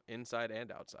 inside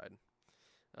and outside.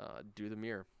 Do the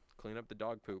mirror, clean up the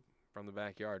dog poop from the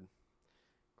backyard.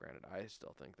 Granted, I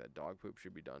still think that dog poop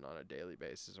should be done on a daily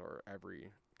basis or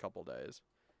every couple days.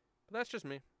 But that's just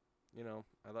me.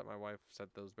 I let my wife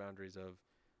set those boundaries of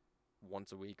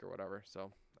once a week or whatever,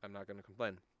 so I'm not going to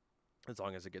complain as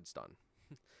long as it gets done.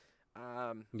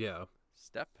 Yeah.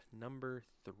 Step number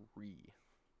 3.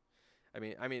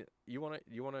 I mean, you want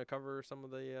to cover some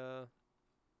of the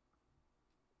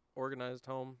organized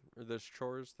home or those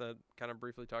chores that kind of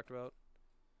briefly talked about?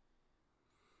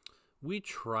 We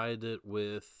tried it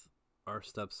with our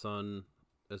stepson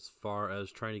as far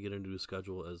as trying to get into a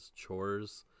schedule as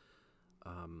chores.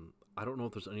 I don't know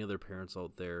if there's any other parents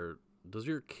out there. Does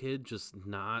your kid just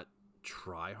not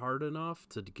try hard enough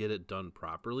to get it done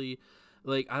properly?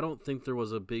 Like, I don't think there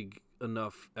was a big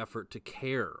enough effort to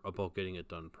care about getting it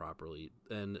done properly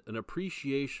and an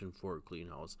appreciation for a clean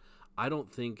house. I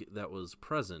don't think that was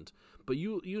present. But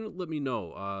you let me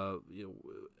know.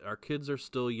 Our kids are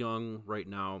still young right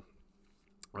now.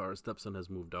 Our stepson has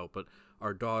moved out, but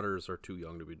our daughters are too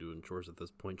young to be doing chores at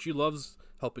this point. She loves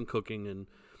helping cooking and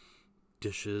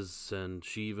dishes, and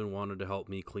she even wanted to help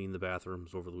me clean the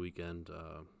bathrooms over the weekend.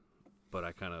 But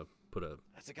I kind of put a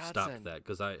stop to that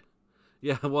because I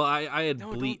have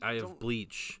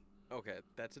bleach. Okay,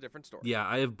 that's a different story. Yeah,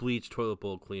 I have bleach toilet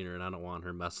bowl cleaner, and I don't want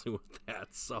her messing with that.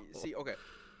 So see, okay,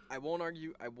 I won't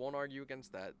argue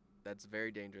against that. That's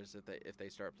very dangerous if they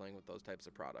start playing with those types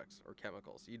of products or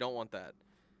chemicals. You don't want that.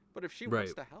 But if she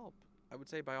wants to help, I would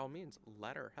say by all means,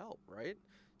 let her help, right?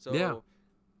 So,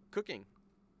 cooking,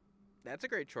 that's a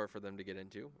great chore for them to get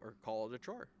into, or call it a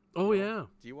chore. Oh, yeah.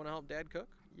 Do you want to help Dad cook?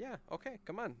 Yeah, okay,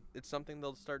 come on. It's something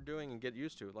they'll start doing and get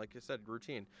used to. Like I said,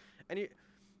 routine. And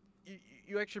you,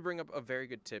 you actually bring up a very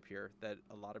good tip here that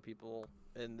a lot of people,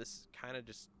 and this kind of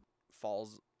just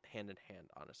falls hand in hand,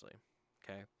 honestly.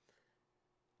 Okay?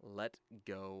 Let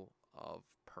go of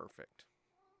perfect.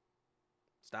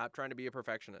 Stop trying to be a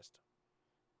perfectionist.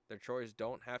 Their chores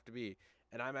don't have to be.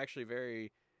 And I'm actually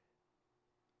very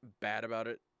bad about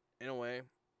it in a way.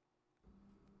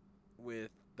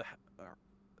 With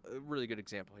a really good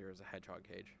example here is a hedgehog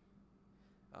cage.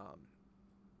 Um,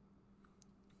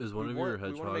 Is one of your we want to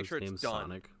make hedgehogs sure it's named done.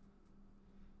 Sonic?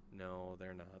 No,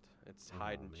 they're not. It's Oh,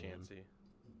 Hyde and man. Chansey.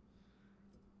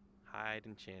 Hyde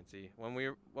and Chansey.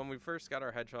 When we first got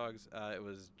our hedgehogs, it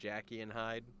was Jackie and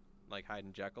Hyde, like Hyde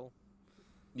and Jekyll.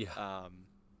 Yeah.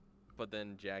 But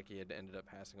then Jackie had ended up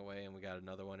passing away, and we got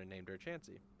another one and named her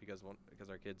Chansey because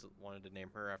our kids wanted to name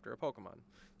her after a Pokemon.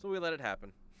 So we let it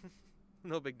happen.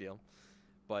 No big deal.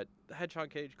 But the hedgehog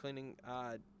cage cleaning,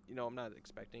 I'm not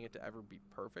expecting it to ever be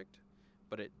perfect,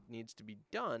 but it needs to be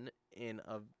done in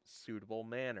a suitable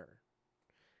manner.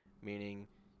 Meaning,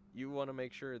 you want to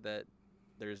make sure that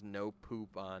there's no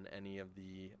poop on any of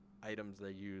the items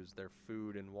they use. Their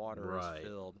food and water is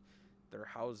filled. Their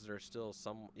houses are still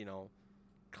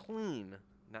clean.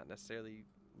 Not necessarily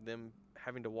them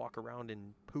having to walk around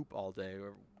and poop all day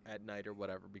or at night or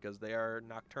whatever, because they are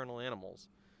nocturnal animals.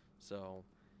 So,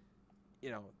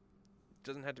 it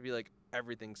doesn't have to be like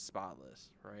everything's spotless,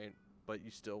 right? But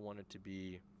you still want it to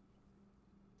be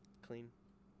clean,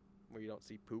 where you don't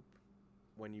see poop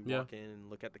when you walk in and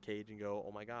look at the cage and go,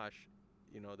 oh my gosh,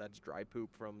 that's dry poop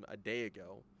from a day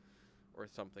ago or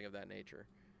something of that nature.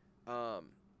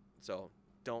 So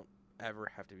don't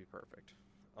ever have to be perfect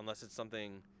unless it's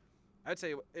something, I'd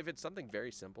say if it's something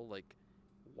very simple like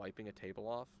wiping a table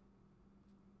off,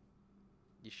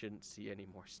 you shouldn't see any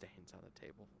more stains on a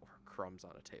table or crumbs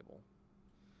on a table.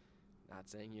 Not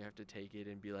saying you have to take it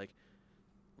and be like,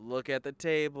 look at the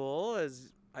table,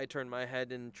 as I turn my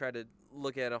head and try to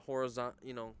look at a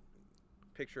horizontal,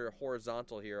 picture a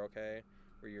horizontal here, okay?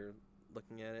 Where you're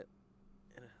looking at it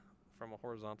from a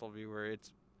horizontal view where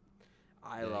it's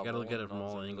eye level. You gotta look at it from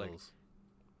all angles.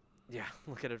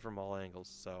 Look at it from all angles.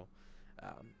 So,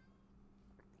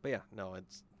 but yeah, no,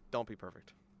 don't be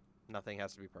perfect. Nothing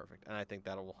has to be perfect. And I think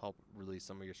that will help release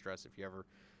some of your stress if you ever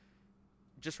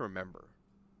just remember.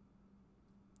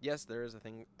 Yes, there is a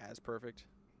thing as perfect,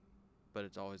 but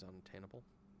it's always unattainable.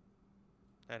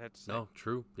 I'd have to say. No,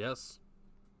 true. Yes.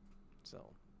 So,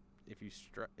 if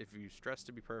you stress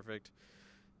to be perfect,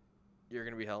 you're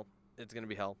gonna be hell. It's gonna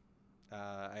be hell.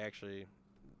 I actually,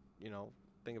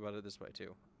 think about it this way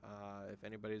too. If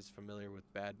anybody's familiar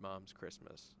with Bad Moms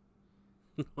Christmas,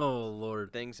 oh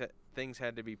Lord, things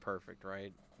had to be perfect,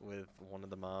 right? With one of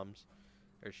the moms,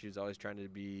 or she was always trying to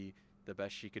be the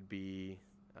best she could be,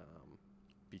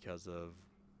 because of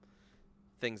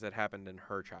things that happened in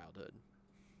her childhood,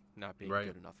 not being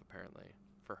good enough apparently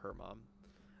for her mom.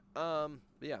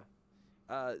 But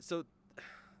yeah. So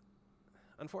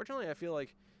unfortunately, I feel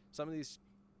like some of these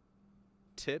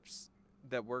tips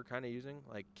that we're kind of using,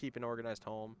 like keep an organized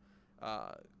home,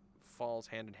 falls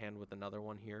hand in hand with another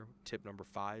one here. Tip number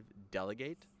 5: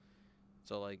 delegate.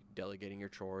 So like delegating your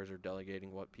chores or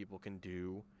delegating what people can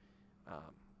do.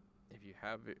 If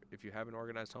you have an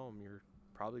organized home, you're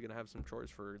probably gonna have some chores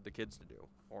for the kids to do,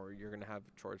 or you're gonna have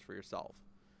chores for yourself.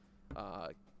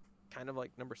 Kind of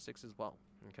like number 6 as well.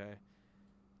 Okay.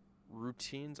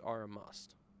 Routines are a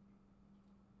must.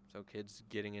 So kids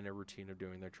getting in a routine of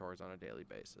doing their chores on a daily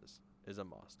basis is a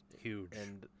must. Huge.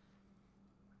 And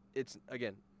it's,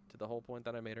 again, to the whole point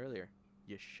that I made earlier,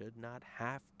 you should not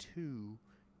have to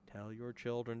tell your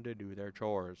children to do their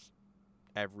chores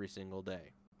every single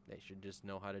day. They should just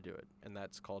know how to do it. And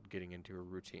that's called getting into a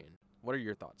routine. What are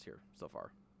your thoughts here so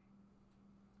far?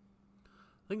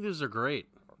 I think these are great.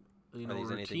 Are these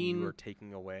routine, anything you are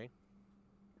taking away?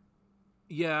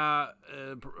 Yeah,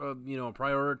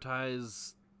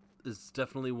 prioritize is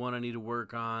definitely one I need to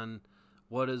work on.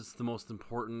 What is the most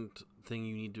important thing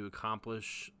you need to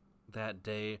accomplish that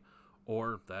day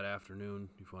or that afternoon,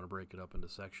 if you want to break it up into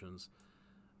sections?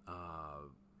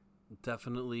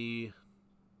 Definitely,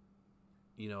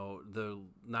 the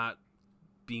not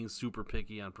being super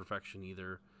picky on perfection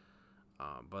either.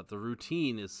 But the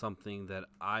routine is something that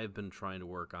I've been trying to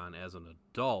work on as an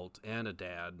adult and a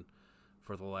dad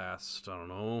for the last,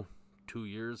 2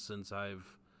 years since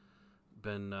I've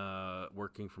been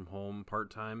working from home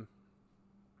part-time,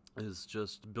 is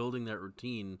just building that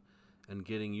routine and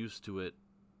getting used to it,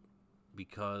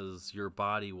 because your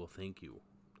body will thank you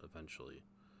eventually.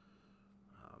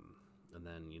 And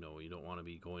then, you don't want to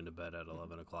be going to bed at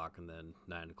 11 o'clock and then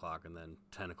 9 o'clock and then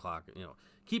 10 o'clock.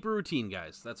 Keep a routine,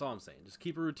 guys. That's all I'm saying. Just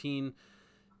keep a routine.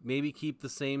 Maybe keep the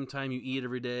same time you eat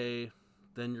every day.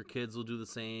 Then your kids will do the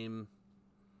same,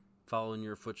 following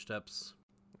your footsteps.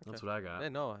 Okay. That's what I got. Yeah,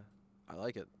 no, I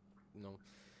like it. You know,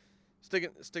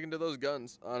 sticking to those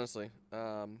guns, honestly.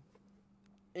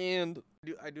 And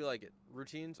I do like it.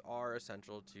 Routines are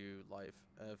essential to life.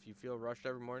 If you feel rushed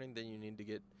every morning, then you need to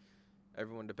get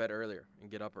everyone to bed earlier and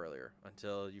get up earlier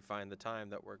until you find the time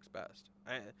that works best.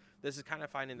 This is kind of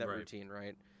finding that routine,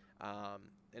 right?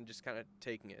 And just kind of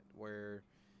taking it where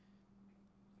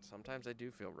sometimes I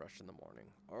do feel rushed in the morning.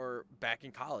 Or back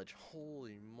in college,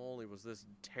 holy moly, was this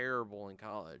terrible in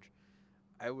college.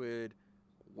 I would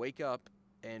wake up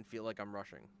and feel like I'm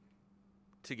rushing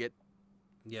to get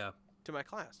to my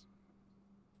class.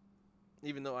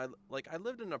 Even though I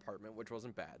lived in an apartment, which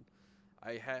wasn't bad.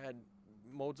 I had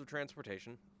modes of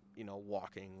transportation,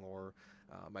 walking, or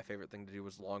my favorite thing to do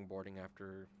was longboarding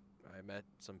after I met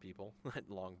some people that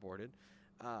longboarded.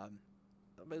 But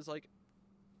it's like,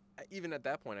 even at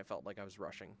that point, I felt like I was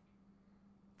rushing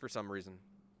for some reason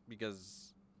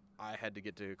because I had to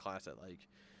get to class at like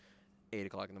 8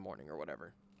 o'clock in the morning or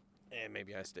whatever. And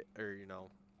maybe I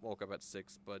woke up at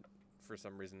 6, but for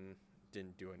some reason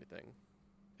didn't do anything.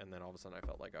 And then all of a sudden I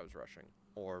felt like I was rushing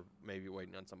or maybe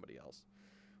waiting on somebody else,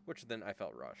 which then I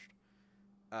felt rushed,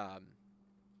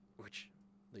 which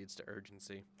leads to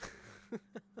urgency.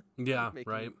 Yeah,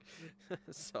 right.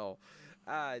 So,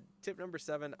 tip number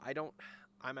 7,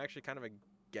 I'm actually kind of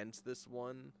against this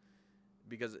one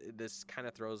because this kind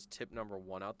of throws tip number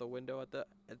 1 out the window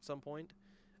at some point.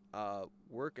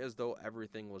 Work as though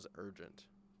everything was urgent.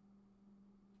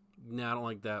 No, I don't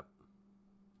like that.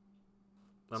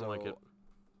 I don't like it.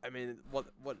 I mean,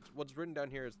 what's written down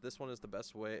here is this one is the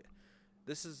best way.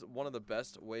 This is one of the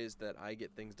best ways that I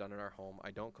get things done in our home.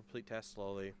 I don't complete tasks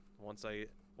slowly. Once I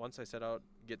set out,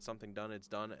 get something done, it's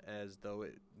done as though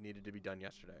it needed to be done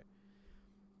yesterday.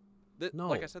 No.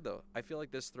 Like I said, though, I feel like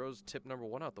this throws tip number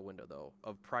 1 out the window, though,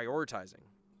 of prioritizing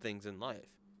things in life.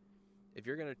 If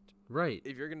you're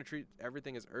gonna treat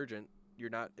everything as urgent,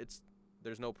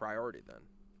 there's no priority then.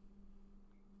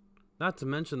 Not to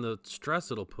mention the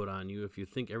stress it'll put on you if you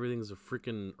think everything's a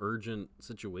freaking urgent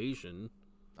situation.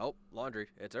 Oh, laundry,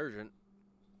 it's urgent.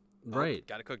 Right.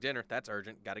 Gotta cook dinner, that's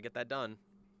urgent. Gotta get that done.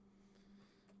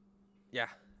 Yeah,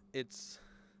 it's...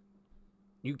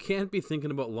 You can't be thinking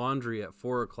about laundry at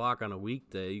 4 o'clock on a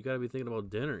weekday. You gotta be thinking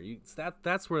about dinner.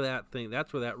 That's where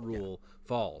that rule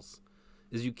falls.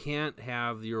 Is you can't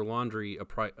have your laundry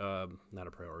not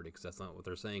a priority, because that's not what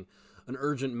they're saying, an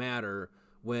urgent matter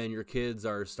when your kids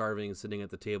are starving, sitting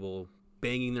at the table,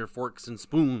 banging their forks and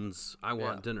spoons. I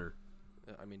want dinner.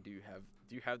 I mean, do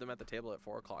you have them at the table at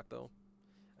 4 o'clock though?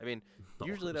 I mean,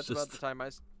 usually that's about the time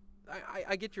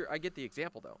I get the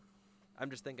example though. I'm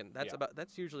just thinking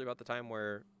that's usually about the time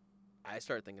where I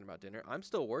start thinking about dinner. I'm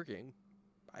still working.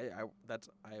 I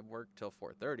work till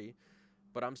 4:30,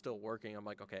 but I'm still working. I'm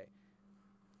like, okay.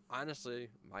 Honestly,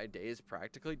 my day is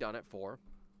practically done at 4.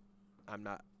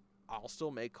 I'll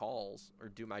still make calls or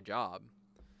do my job.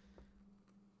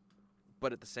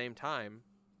 But at the same time,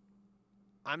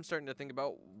 I'm starting to think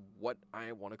about what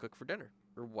I want to cook for dinner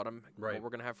or what we're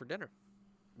going to have for dinner.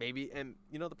 Maybe, and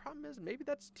the problem is maybe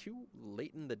that's too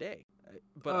late in the day.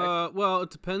 But well,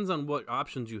 it depends on what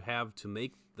options you have to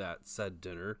make that said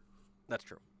dinner. That's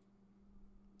true.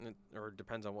 Or it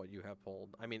depends on what you have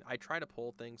pulled. I mean, I try to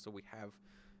pull things so we have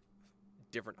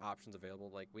different options available.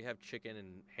 Like we have chicken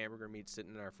and hamburger meat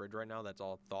sitting in our fridge right now that's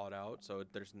all thawed out, so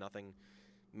there's nothing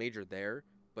major there,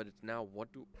 but it's now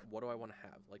what do I want to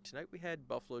have? Like tonight we had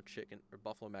buffalo chicken or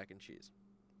buffalo mac and cheese.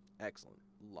 Excellent.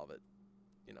 Love it.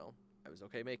 I was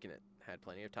okay making it. Had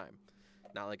plenty of time.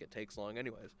 Not like it takes long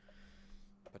anyways.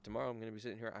 But tomorrow I'm going to be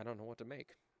sitting here, I don't know what to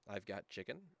make. I've got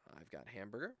chicken, I've got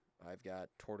hamburger, I've got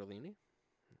tortellini.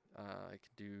 I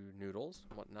could do noodles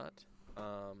and whatnot.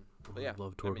 But yeah, I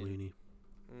love tortellini.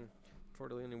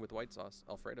 Tortellini with white sauce,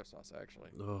 Alfredo sauce actually,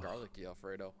 garlicky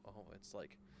Alfredo. Oh, it's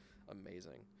like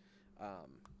amazing.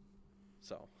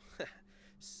 So,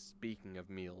 speaking of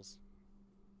meals,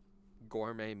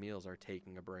 gourmet meals are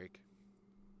taking a break.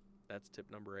 That's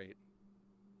tip number 8.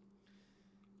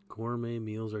 Gourmet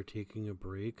meals are taking a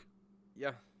break?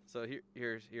 Yeah. So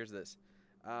here's this.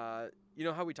 You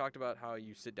know how we talked about how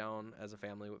you sit down as a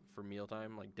family for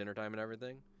mealtime, like dinner time and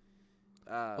everything?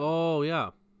 Oh, yeah.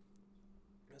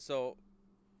 So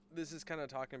this is kind of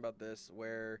talking about this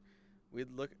where we'd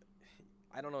look.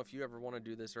 I don't know if you ever want to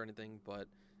do this or anything, but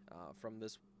from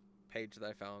this page that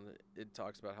I found, it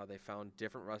talks about how they found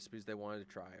different recipes they wanted to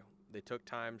try. They took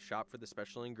time, shopped for the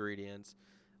special ingredients,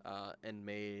 and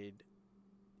made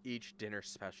each dinner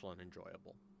special and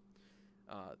enjoyable.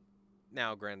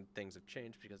 Now, granted, things have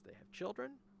changed because they have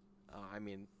children,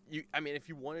 If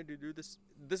you wanted to do this,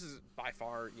 this is by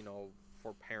far,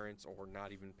 for parents or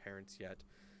not even parents yet,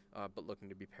 but looking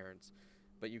to be parents.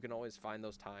 But you can always find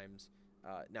those times.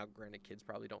 Now, granted, kids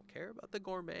probably don't care about the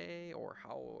gourmet or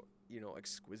how,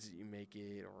 exquisite you make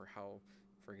it, or how,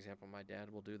 for example, my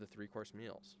dad will do the 3-course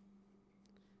meals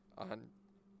on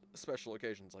special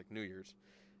occasions like New Year's,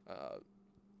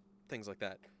 things like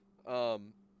that.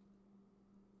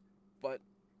 But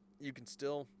you can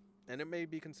still, and it may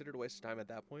be considered a waste of time at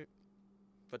that point,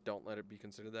 but don't let it be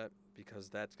considered that, because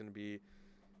that's going to be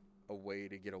a way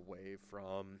to get away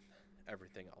from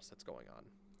everything else that's going on.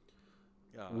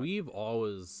 We've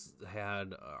always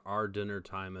had our dinner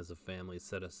time as a family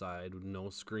set aside, no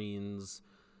screens,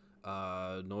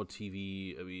 no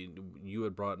TV. I mean, you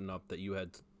had brought up that you had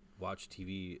watched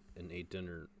TV and ate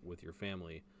dinner with your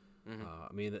family.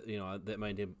 Mm-hmm. That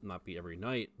might not be every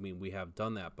night. I mean, we have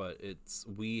done that, but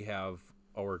we have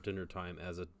our dinner time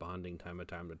as a bonding time, a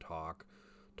time to talk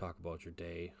about your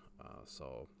day.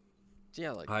 So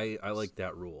yeah, I like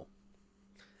that rule.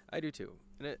 I do too,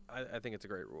 and I think it's a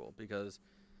great rule, because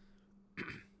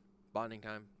bonding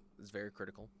time is very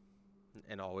critical,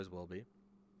 and always will be.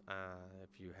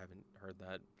 If you haven't heard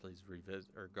that, please revisit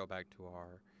or go back to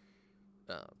our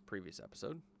previous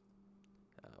episode,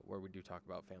 where we do talk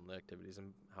about family activities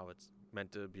and how it's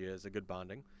meant to be as a good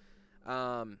bonding.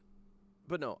 But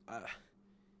no,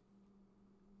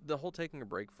 the whole taking a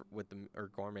break with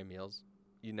or gourmet meals,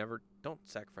 don't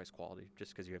sacrifice quality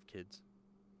just because you have kids.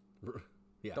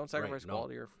 Yeah, don't sacrifice right,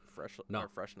 quality or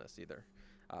freshness either.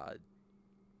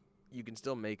 You can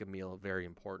still make a meal very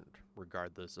important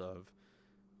regardless of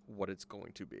what it's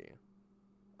going to be.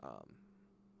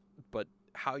 But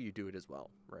how you do it as well,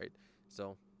 right?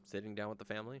 So sitting down with the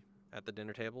family at the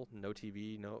dinner table, no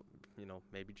TV,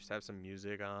 maybe just have some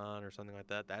music on or something like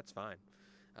that. That's fine.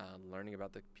 Learning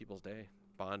about the people's day,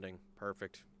 bonding,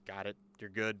 perfect. Got it. You're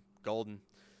good. Golden.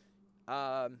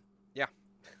 Yeah.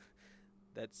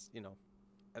 That's,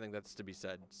 I think that's to be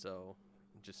said. So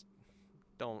just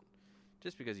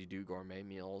because you do gourmet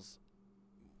meals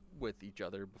with each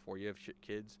other before you have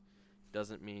kids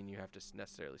doesn't mean you have to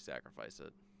necessarily sacrifice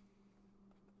it.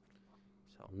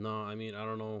 So no, I mean, I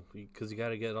don't know, because you got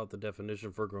to get out the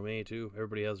definition for gourmet too.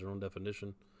 Everybody has their own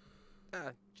definition.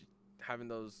 Having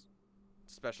those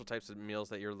special types of meals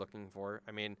that you're looking for.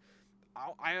 I mean,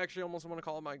 I actually almost want to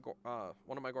call it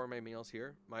one of my gourmet meals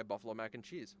here, my buffalo mac and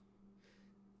cheese.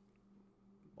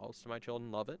 Most of my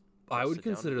children love it. I would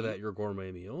consider that your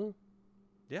gourmet meal.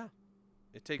 Yeah.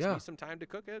 It takes me some time to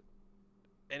cook it.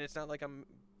 And it's not like I'm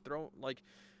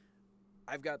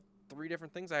I've got 3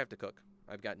 different things I have to cook.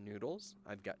 I've got noodles,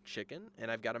 I've got chicken, and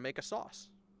I've got to make a sauce.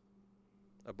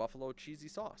 A buffalo cheesy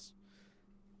sauce.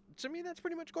 To me, that's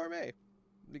pretty much gourmet.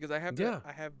 Because I have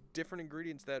different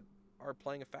ingredients that are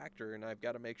playing a factor, and I've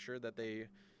got to make sure that they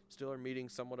still are meeting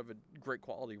somewhat of a great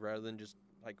quality, rather than just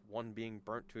like one being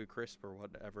burnt to a crisp or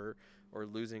whatever, or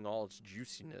losing all its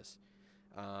juiciness,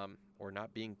 or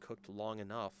not being cooked long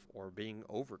enough, or being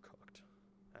overcooked.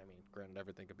 I mean, granted,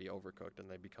 everything could be overcooked and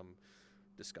they become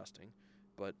disgusting,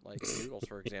 but like noodles,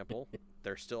 for example,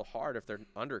 they're still hard if they're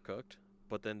undercooked,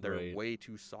 but then they're way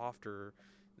too soft, or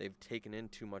they've taken in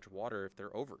too much water if they're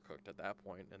overcooked at that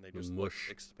point, and they just look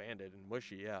expanded and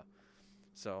mushy. Yeah.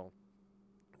 So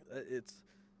it's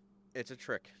a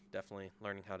trick, definitely,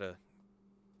 learning how to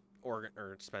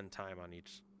or spend time on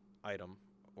each item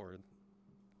or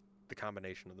the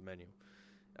combination of the menu.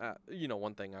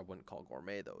 One thing I wouldn't call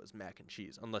gourmet though is mac and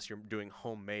cheese, unless you're doing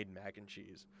homemade mac and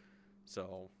cheese.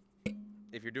 So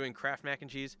if you're doing Kraft mac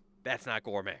and cheese, that's not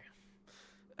gourmet.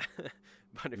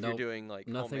 But if you're doing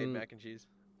homemade mac and cheese,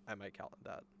 I might call it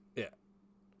that.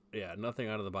 Yeah, nothing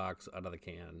out of the box, out of the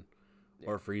can,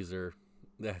 or freezer.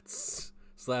 That's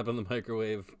slap in the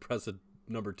microwave, press it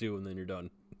number 2, and then you're done.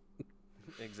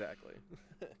 Exactly.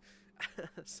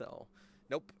 So,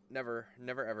 nope, never,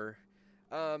 ever.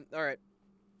 All right.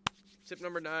 Tip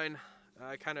number 9.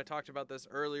 I kind of talked about this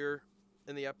earlier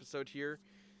in the episode here,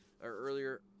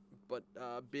 but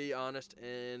be honest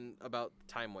about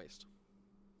time waste.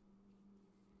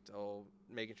 So,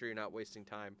 making sure you're not wasting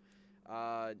time.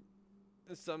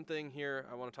 Something here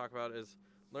I want to talk about is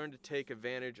learn to take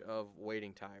advantage of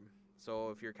waiting time. So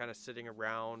if you're kind of sitting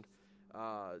around,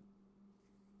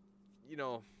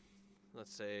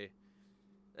 let's say,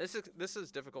 this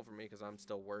is difficult for me because I'm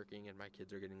still working and my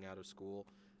kids are getting out of school.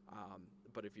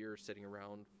 But if you're sitting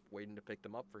around waiting to pick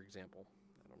them up, for example,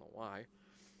 I don't know why.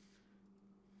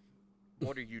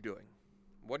 What are you doing?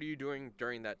 What are you doing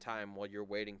during that time while you're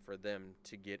waiting for them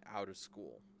to get out of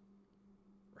school?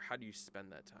 Or how do you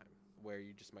spend that time? Where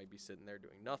you just might be sitting there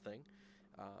doing nothing.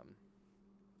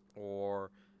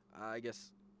 Or I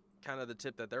guess kind of the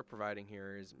tip that they're providing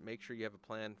here is make sure you have a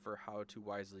plan for how to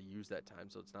wisely use that time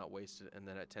so it's not wasted. And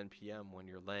then at 10 p.m. when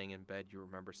you're laying in bed, you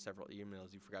remember several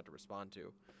emails you forgot to respond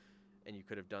to, and you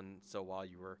could have done so while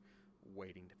you were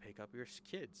waiting to pick up your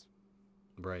kids.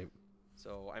 Right.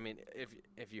 So, I mean,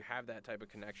 if you have that type of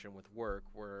connection with work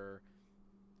where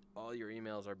all your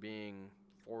emails are being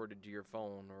forwarded to your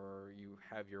phone, or you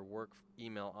have your work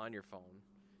email on your phone,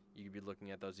 you could be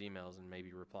looking at those emails and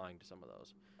maybe replying to some of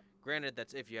those. Granted,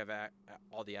 that's if you have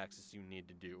all the access you need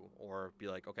to do, or be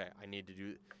like, okay, I need to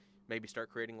do, maybe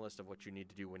start creating a list of what you need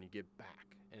to do when you get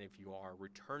back. And if you are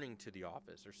returning to the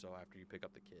office or so after you pick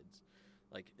up the kids,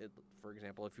 for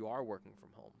example, if you are working from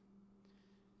home,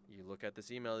 you look at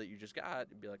this email that you just got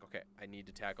and be like, okay, I need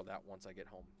to tackle that once I get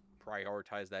home.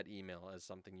 Prioritize that email as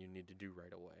something you need to do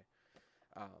right away.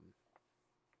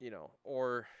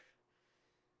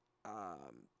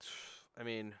 I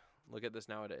mean, look at this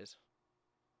nowadays.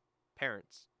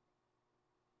 Parents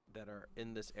that are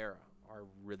in this era are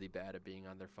really bad at being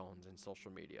on their phones and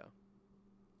social media.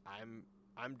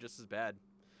 I'm just as bad.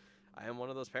 I am one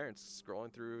of those parents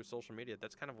scrolling through social media.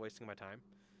 That's kind of wasting my time.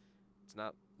 It's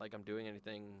not like I'm doing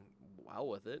anything well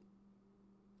with it,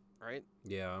 right?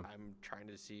 Yeah. I'm trying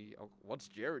to see, what's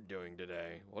Jared doing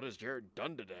today? What has Jared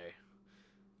done today?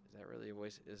 Is that really a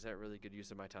waste? Is that really good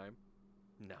use of my time?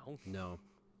 No. No.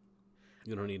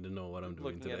 You don't need to know what I'm doing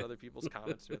Looking today. at other people's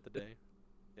comments throughout the day.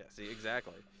 Yeah, see,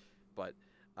 exactly. But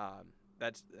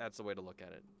that's the way to look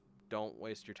at it. Don't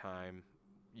waste your time.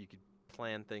 You could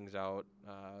plan things out.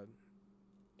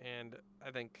 And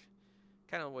I think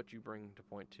kind of what you bring to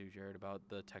point to, Jared, about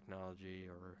the technology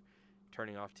or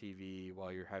turning off TV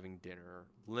while you're having dinner,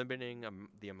 limiting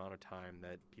the amount of time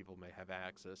that people may have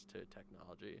access to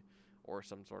technology or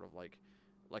some sort of like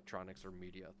electronics or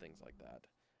media, things like that.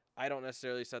 I don't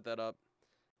necessarily set that up.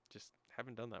 Just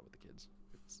haven't done that with the kids.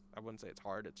 I wouldn't say it's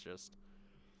hard. It's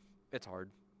hard.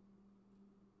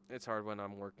 It's hard when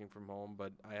I'm working from home,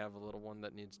 but I have a little one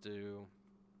that needs to.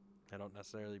 I don't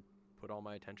necessarily put all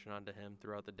my attention onto him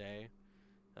throughout the day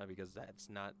because that's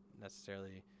not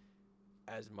necessarily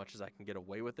as much as I can get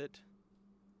away with it.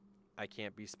 I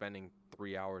can't be spending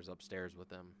 3 hours upstairs with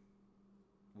him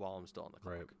while I'm still on the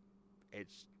clock. Right. It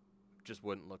just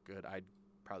wouldn't look good. I'd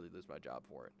probably lose my job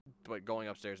for it. But going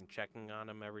upstairs and checking on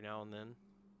him every now and then,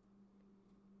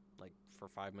 like for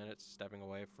 5 minutes, stepping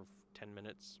away for 10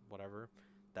 minutes, whatever,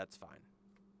 that's fine.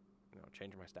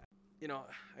 Changing my staff.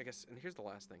 I guess, and here's the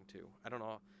last thing too. I don't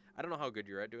know how good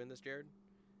you're at doing this, Jared.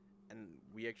 And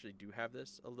we actually do have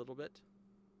this a little bit.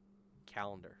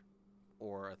 Calendar,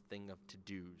 or a thing of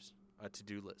to-dos. A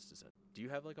to-do list, is it? Do you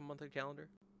have like a monthly calendar?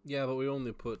 Yeah, but we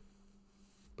only put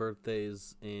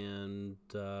birthdays and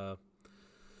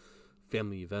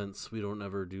family events. We don't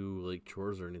ever do like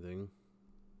chores or anything.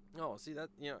 Oh, see that,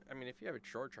 I mean, if you have a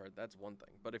chore chart, that's one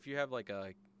thing. But if you have like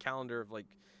a calendar of like,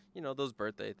 those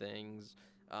birthday things,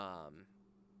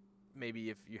 maybe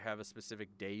if you have a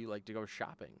specific day you like to go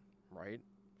shopping, right?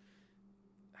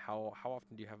 How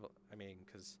often do you have?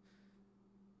 Because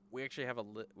we actually have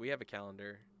we have a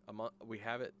calendar. We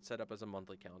have it set up as a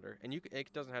monthly calendar, and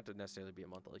it doesn't have to necessarily be a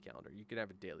monthly calendar. You can have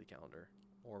a daily calendar,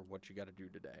 or what you got to do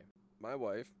today. My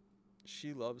wife,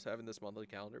 she loves having this monthly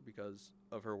calendar because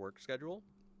of her work schedule.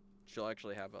 She'll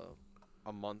actually have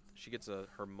a month. She gets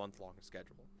her month-long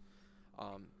schedule.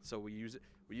 So we use it.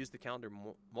 We use the calendar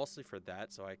mostly for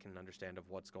that, so I can understand of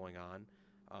what's going on.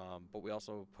 But we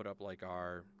also put up like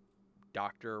our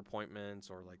doctor appointments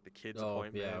or like the kids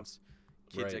appointments,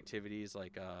 kids activities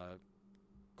like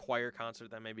choir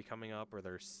concert that may be coming up, or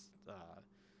there's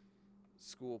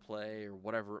school play or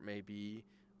whatever it may be,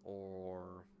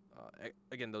 or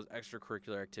again those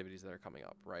extracurricular activities that are coming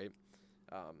up, right?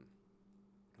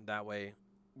 That way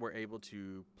we're able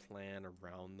to plan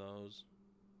around those,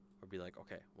 or be like,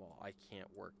 okay, well, I can't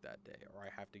work that day, or I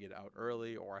have to get out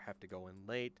early, or I have to go in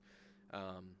late.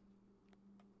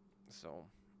 So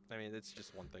I mean, it's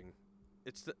just one thing.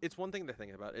 It's one thing to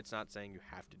think about. It's not saying you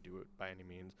have to do it by any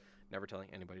means. Never telling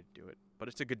anybody to do it. But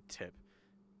it's a good tip,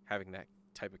 having that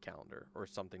type of calendar or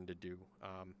something to do.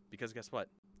 Because guess what?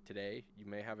 Today, you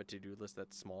may have a to-do list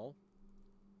that's small,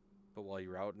 but while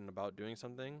you're out and about doing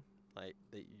something, like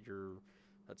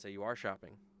let's say you are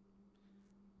shopping,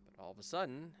 but all of a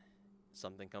sudden,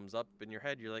 something comes up in your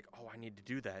head. You're like, oh, I need to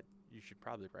do that. You should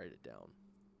probably write it down.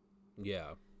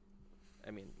 Yeah.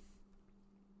 I mean,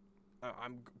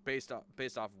 I'm based off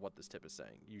of what this tip is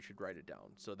saying. You should write it down,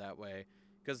 so that way,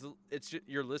 because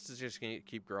your list is just going to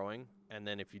keep growing, and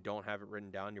then if you don't have it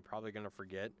written down, you're probably going to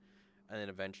forget, and then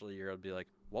eventually you're going to be like,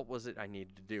 what was it I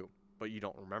needed to do? But you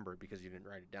don't remember it because you didn't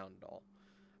write it down at all.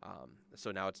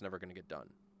 So now it's never going to get done,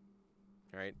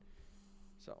 right?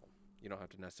 So you don't have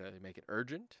to necessarily make it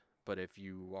urgent, but if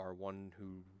you are one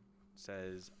who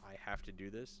says I have to do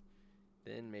this,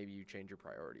 then maybe you change your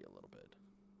priority a little bit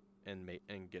and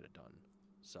get it done.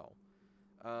 So,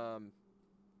 I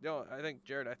think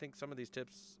Jared, I think some of these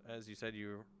tips, as you said,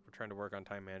 you were trying to work on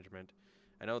time management.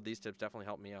 I know these tips definitely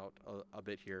helped me out a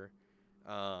bit here,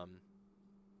 and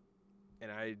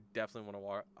I definitely want to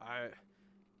walk.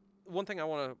 One thing I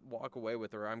want to walk away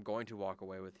with, or I'm going to walk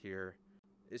away with here,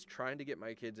 is trying to get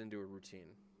my kids into a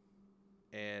routine,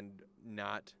 and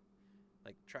not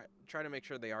like try to make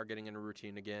sure they are getting in a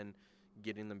routine again,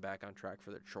 getting them back on track for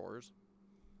their chores,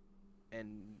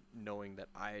 and knowing that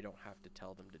I don't have to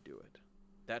tell them to do it.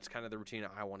 That's kind of the routine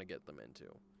I want to get them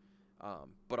into.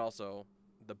 But also,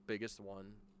 the biggest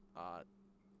one,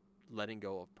 letting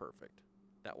go of perfect.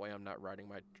 That way I'm not riding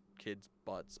my kids'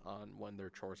 butts on when their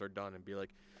chores are done and be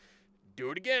like, do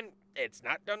it again. It's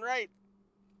not done right.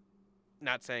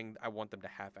 Not saying I want them to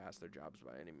half-ass their jobs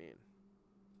by any means,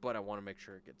 but I want to make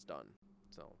sure it gets done.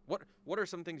 So what are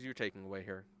some things you're taking away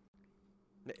here?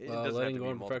 It doesn't letting go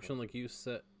of perfection, like you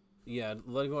said. Yeah,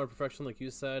 letting go of perfection, like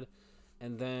you said,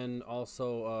 and then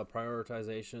also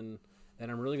prioritization.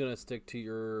 And I'm really gonna stick to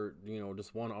your,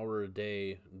 just 1 hour a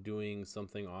day doing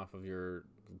something off of your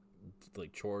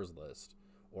like chores list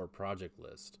or project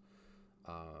list.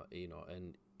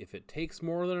 And if it takes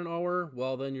more than an hour,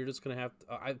 well, then you're just gonna have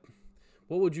to.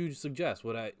 What would you suggest?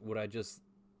 Would I just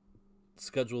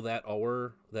schedule that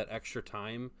hour, that extra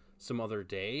time, some other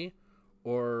day,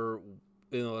 or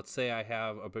let's say I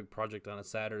have a big project on a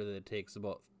Saturday that takes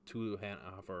about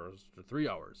 2.5 hours to 3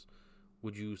 hours.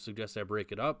 Would you suggest I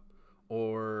break it up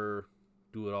or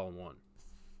do it all in one?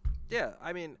 Yeah,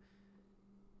 I mean,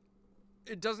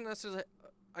 it doesn't necessarily.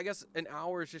 I guess an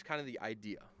hour is just kind of the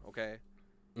idea, okay?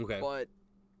 Okay. But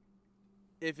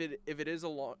if it is a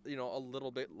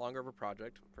little bit longer of a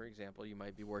project, for example, you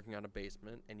might be working on a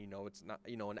basement, and it's not,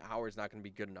 an hour is not going to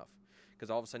be good enough,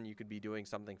 because all of a sudden you could be doing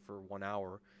something for 1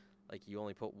 hour, like you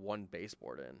only put one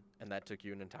baseboard in, and that took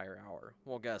you an entire hour.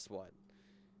 Well, guess what?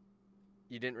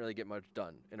 You didn't really get much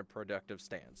done in a productive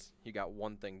stance. You got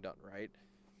one thing done, right?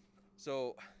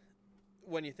 So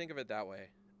when you think of it that way,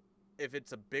 if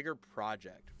it's a bigger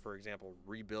project, for example,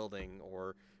 rebuilding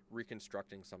or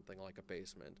reconstructing something like a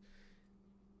basement,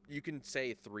 you can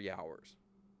say 3 hours,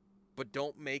 but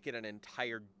don't make it an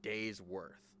entire day's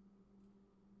worth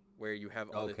where you have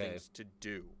other things to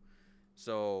do.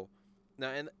 So now,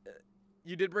 and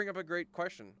you did bring up a great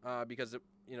question, because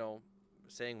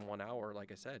saying 1 hour,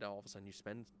 like I said, all of a sudden you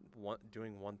spend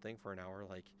doing one thing for an hour,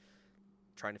 like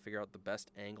trying to figure out the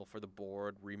best angle for the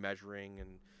board, remeasuring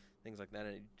and things like that,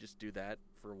 and you just do that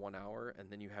for 1 hour, and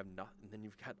then you have nothing, and then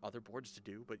you've got other boards to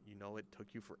do, but it took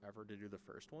you forever to do the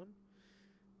first one.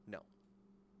 No.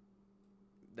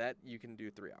 That you can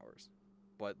do 3 hours.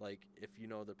 But if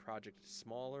the project is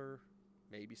smaller,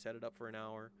 maybe set it up for an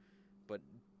hour, but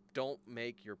don't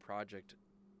make your project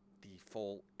the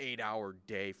full 8-hour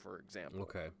day, for example.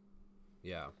 Okay.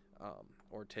 Yeah.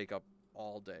 Or take up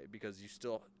all day, because you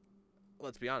still,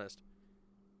 let's be honest,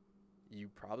 you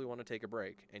probably want to take a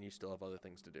break and you still have other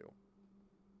things to do.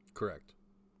 Correct.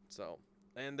 So,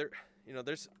 and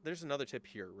there's another tip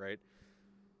here, right?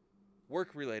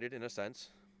 Work related in a sense,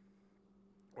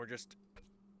 or just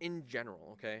in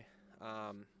general, okay?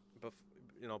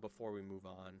 Before we move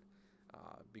on,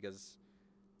 because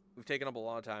we've taken up a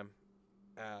lot of time,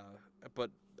 but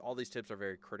all these tips are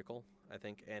very critical, I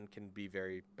think, and can be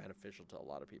very beneficial to a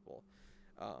lot of people.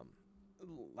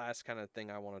 Last kind of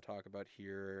thing I want to talk about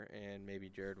here, and maybe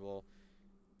Jared will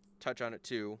touch on it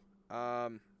too.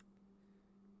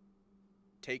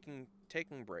 Taking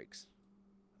breaks.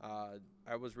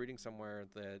 I was reading somewhere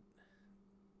that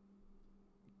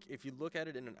if you look at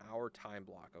it in an hour time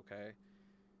block, okay,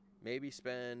 maybe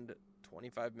spend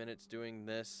 25 minutes doing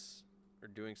this or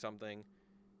doing something,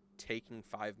 taking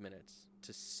 5 minutes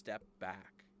to step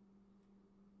back,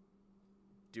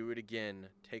 do it again,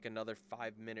 take another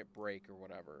 5-minute break or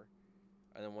whatever,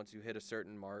 and then once you hit a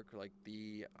certain mark, like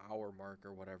the hour mark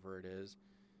or whatever it is,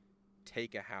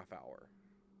 take a half hour,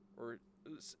 or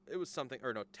it was something,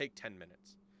 or no, take 10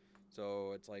 minutes.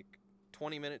 So it's like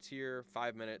 20 minutes here,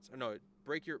 5 minutes. Or no,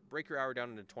 break your hour down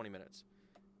into 20 minutes.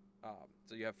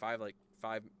 So you have five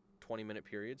 20-minute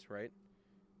periods, right?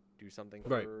 Do something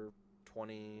for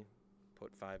 20,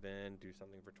 put 5 in, do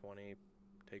something for 20,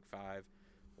 take 5.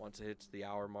 Once it hits the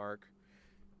hour mark,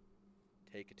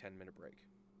 take a 10-minute break.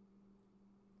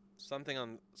 Something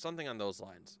on those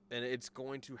lines. And it's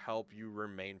going to help you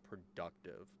remain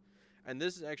productive. And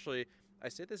this is actually, I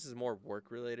say this is more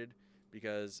work related,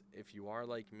 because if you are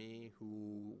like me,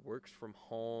 who works from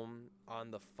home on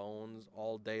the phones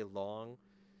all day long,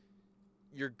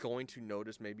 you're going to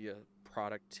notice maybe a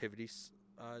productivity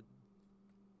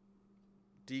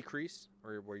decrease,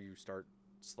 or where you start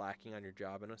slacking on your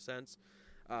job in a sense.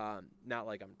 Not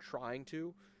like I'm trying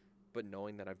to, but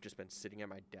knowing that I've just been sitting at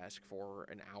my desk for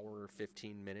an hour or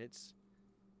 15 minutes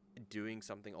doing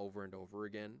something over and over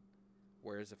again.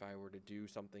 Whereas if I were to do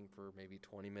something for maybe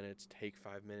 20 minutes, take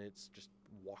 5 minutes, just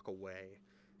walk away,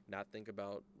 not think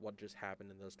about what just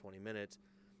happened in those 20 minutes,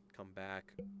 come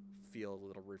back, feel a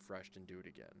little refreshed, and do it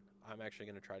again. I'm actually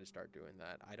going to try to start doing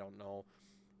that. I don't know.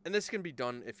 And this can be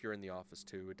done if you're in the office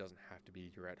too. It doesn't have to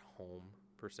be you're at home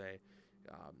per se.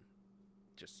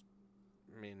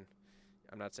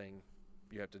 I'm not saying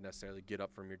you have to necessarily get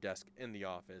up from your desk in the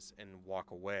office and walk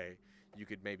away. You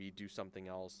could maybe do something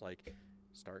else, like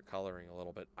start coloring a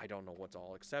little bit. I don't know what's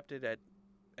all accepted at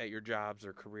your jobs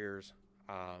or careers,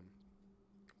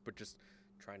 but just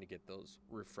trying to get those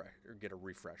get a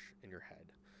refresh in your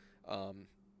head.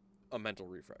 A mental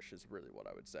refresh is really what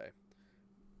I would say.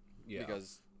 Yeah.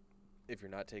 Because if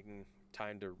you're not taking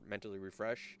time to mentally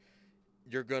refresh,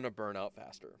 you're going to burn out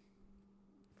faster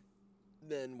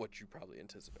than what you probably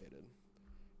anticipated.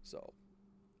 So,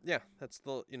 yeah, that's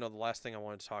the last thing I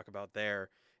wanted to talk about there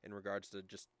in regards to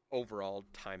just overall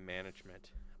time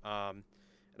management. And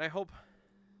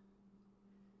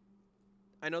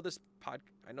I know this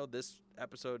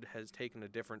episode has taken a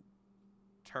different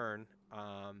turn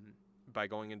by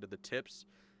going into the tips,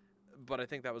 but I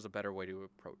think that was a better way to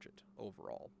approach it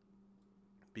overall.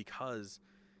 Because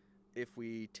if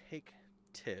we take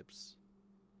tips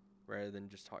rather than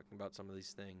just talking about some of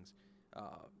these things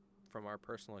from our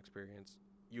personal experience,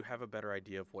 you have a better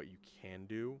idea of what you can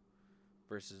do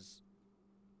versus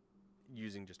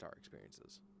using just our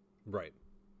experiences. Right.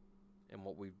 And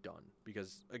what we've done.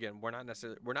 Because, again, we're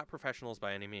not professionals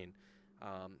by any means.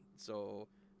 So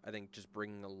I think just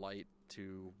bringing a light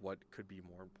to what could be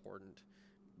more important.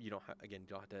 You don't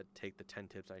have to take the 10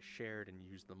 tips I shared and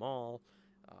use them all.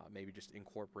 Maybe just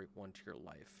incorporate one to your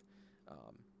life.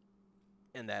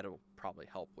 And that'll probably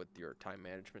help with your time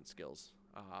management skills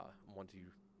once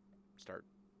you start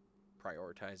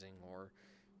prioritizing or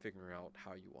figuring out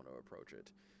how you want to approach it.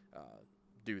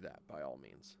 Do that by all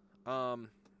means.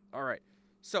 All right.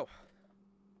 So,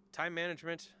 time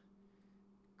management,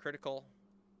 critical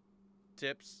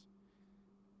tips.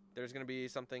 There's going to be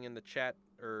something in the chat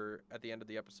or at the end of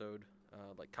the episode,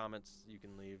 like comments you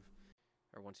can leave,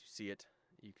 or once you see it,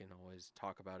 you can always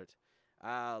talk about it.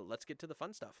 Let's get to the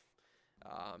fun stuff.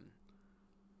 A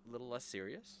little less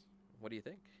serious. What do you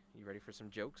think? You ready for some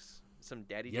jokes? Some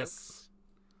daddy jokes?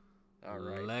 All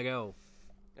right. Lego.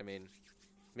 I mean,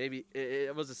 maybe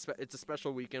it's a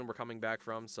special weekend we're coming back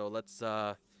from, so let's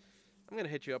I'm going to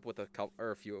hit you up with a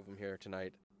few of them here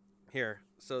tonight. Here.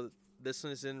 So this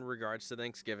is in regards to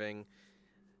Thanksgiving.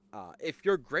 If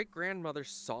your great-grandmother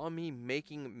saw me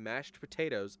making mashed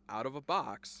potatoes out of a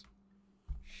box,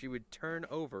 she would turn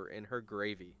over in her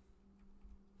gravy.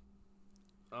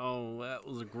 Oh, that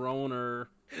was a groaner.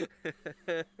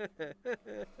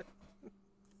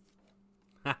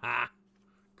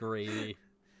 Gravy.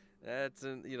 That's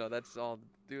all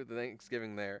do with the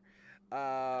Thanksgiving there.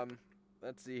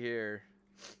 Let's see here.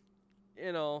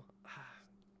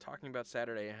 Talking about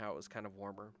Saturday and how it was kind of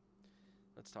warmer.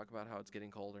 Let's talk about how it's getting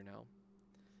colder now.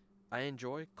 I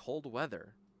enjoy cold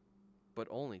weather, but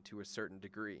only to a certain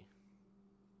degree.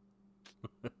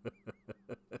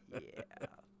 Yeah.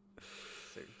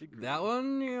 Certain degree. That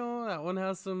one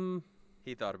has some...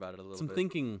 He thought about it a little bit. Some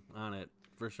thinking on it,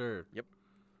 for sure. Yep,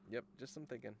 just some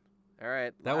thinking. All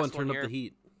right. That one turned up the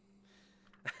heat.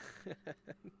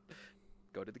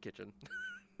 Go to the kitchen.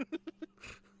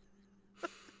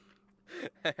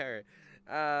 All right.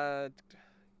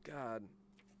 God,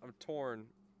 I'm torn.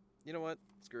 You know what?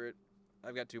 Screw it.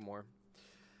 I've got two more.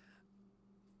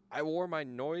 I wore my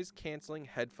noise-canceling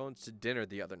headphones to dinner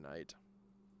the other night.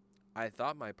 I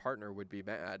thought my partner would be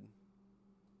mad,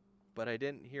 but I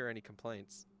didn't hear any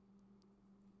complaints.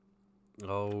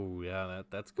 Oh, yeah,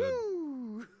 that's good.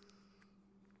 Woo!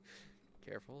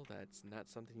 Careful, that's not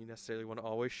something you necessarily want to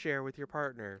always share with your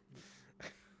partner.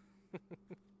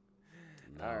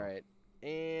 No. All right.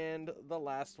 And the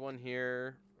last one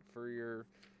here for your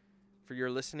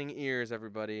listening ears,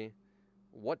 everybody.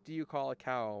 What do you call a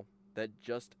cow that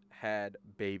just had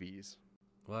babies?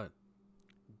 What?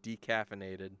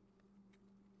 Decaffeinated.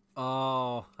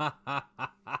 Oh,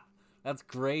 that's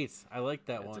great. I like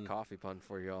that one. It's a coffee pun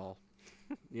for y'all.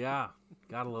 Yeah,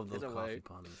 gotta love those coffee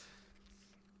puns.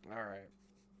 All right.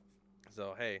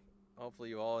 So, hey, hopefully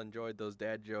you all enjoyed those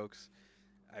dad jokes.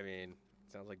 I mean,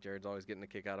 sounds like Jared's always getting a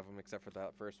kick out of them, except for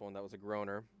that first one. That was a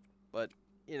groaner. But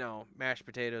mashed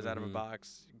potatoes out of a Mm-hmm.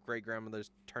 box, great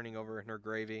grandmother's turning over in her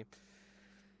gravy.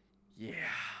 Yeah,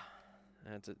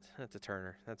 that's a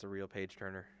turner. That's a real page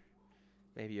turner.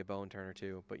 Maybe a bone turner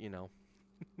too, but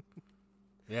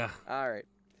Yeah. All right.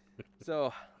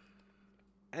 So,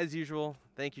 as usual,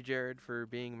 thank you, Jared, for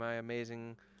being my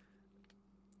amazing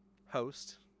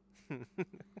host,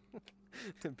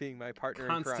 being my partner in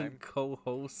crime, Constant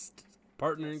co-host,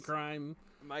 partner in yes, crime.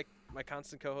 my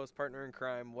constant co-host, partner in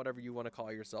crime, whatever you want to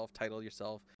call yourself, title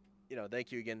yourself.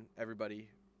 Thank you again, everybody.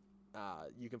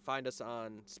 You can find us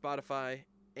on Spotify,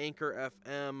 Anchor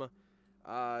FM,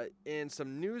 and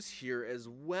some news here as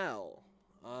well.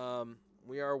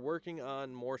 We are working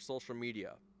on more social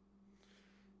media.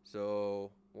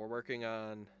 So we're working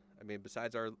on,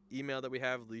 besides our email that we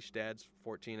have,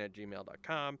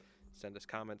 leashdads14@gmail.com. Send us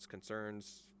comments,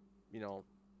 concerns,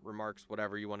 remarks,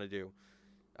 whatever you want to do.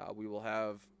 We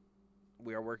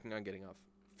are working on getting a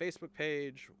Facebook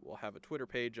page. We'll have a Twitter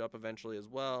page up eventually as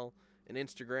well, an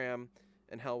Instagram,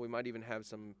 and hell, we might even have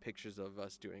some pictures of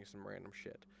us doing some random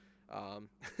shit. Um,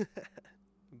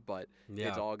 but it's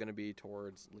Yeah. all going to be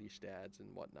towards Leashed Dads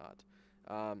and whatnot.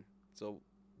 So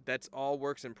that's all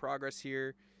works in progress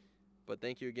here. But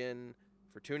thank you again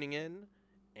for tuning in,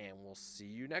 and we'll see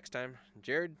you next time.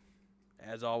 Jared,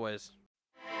 as always,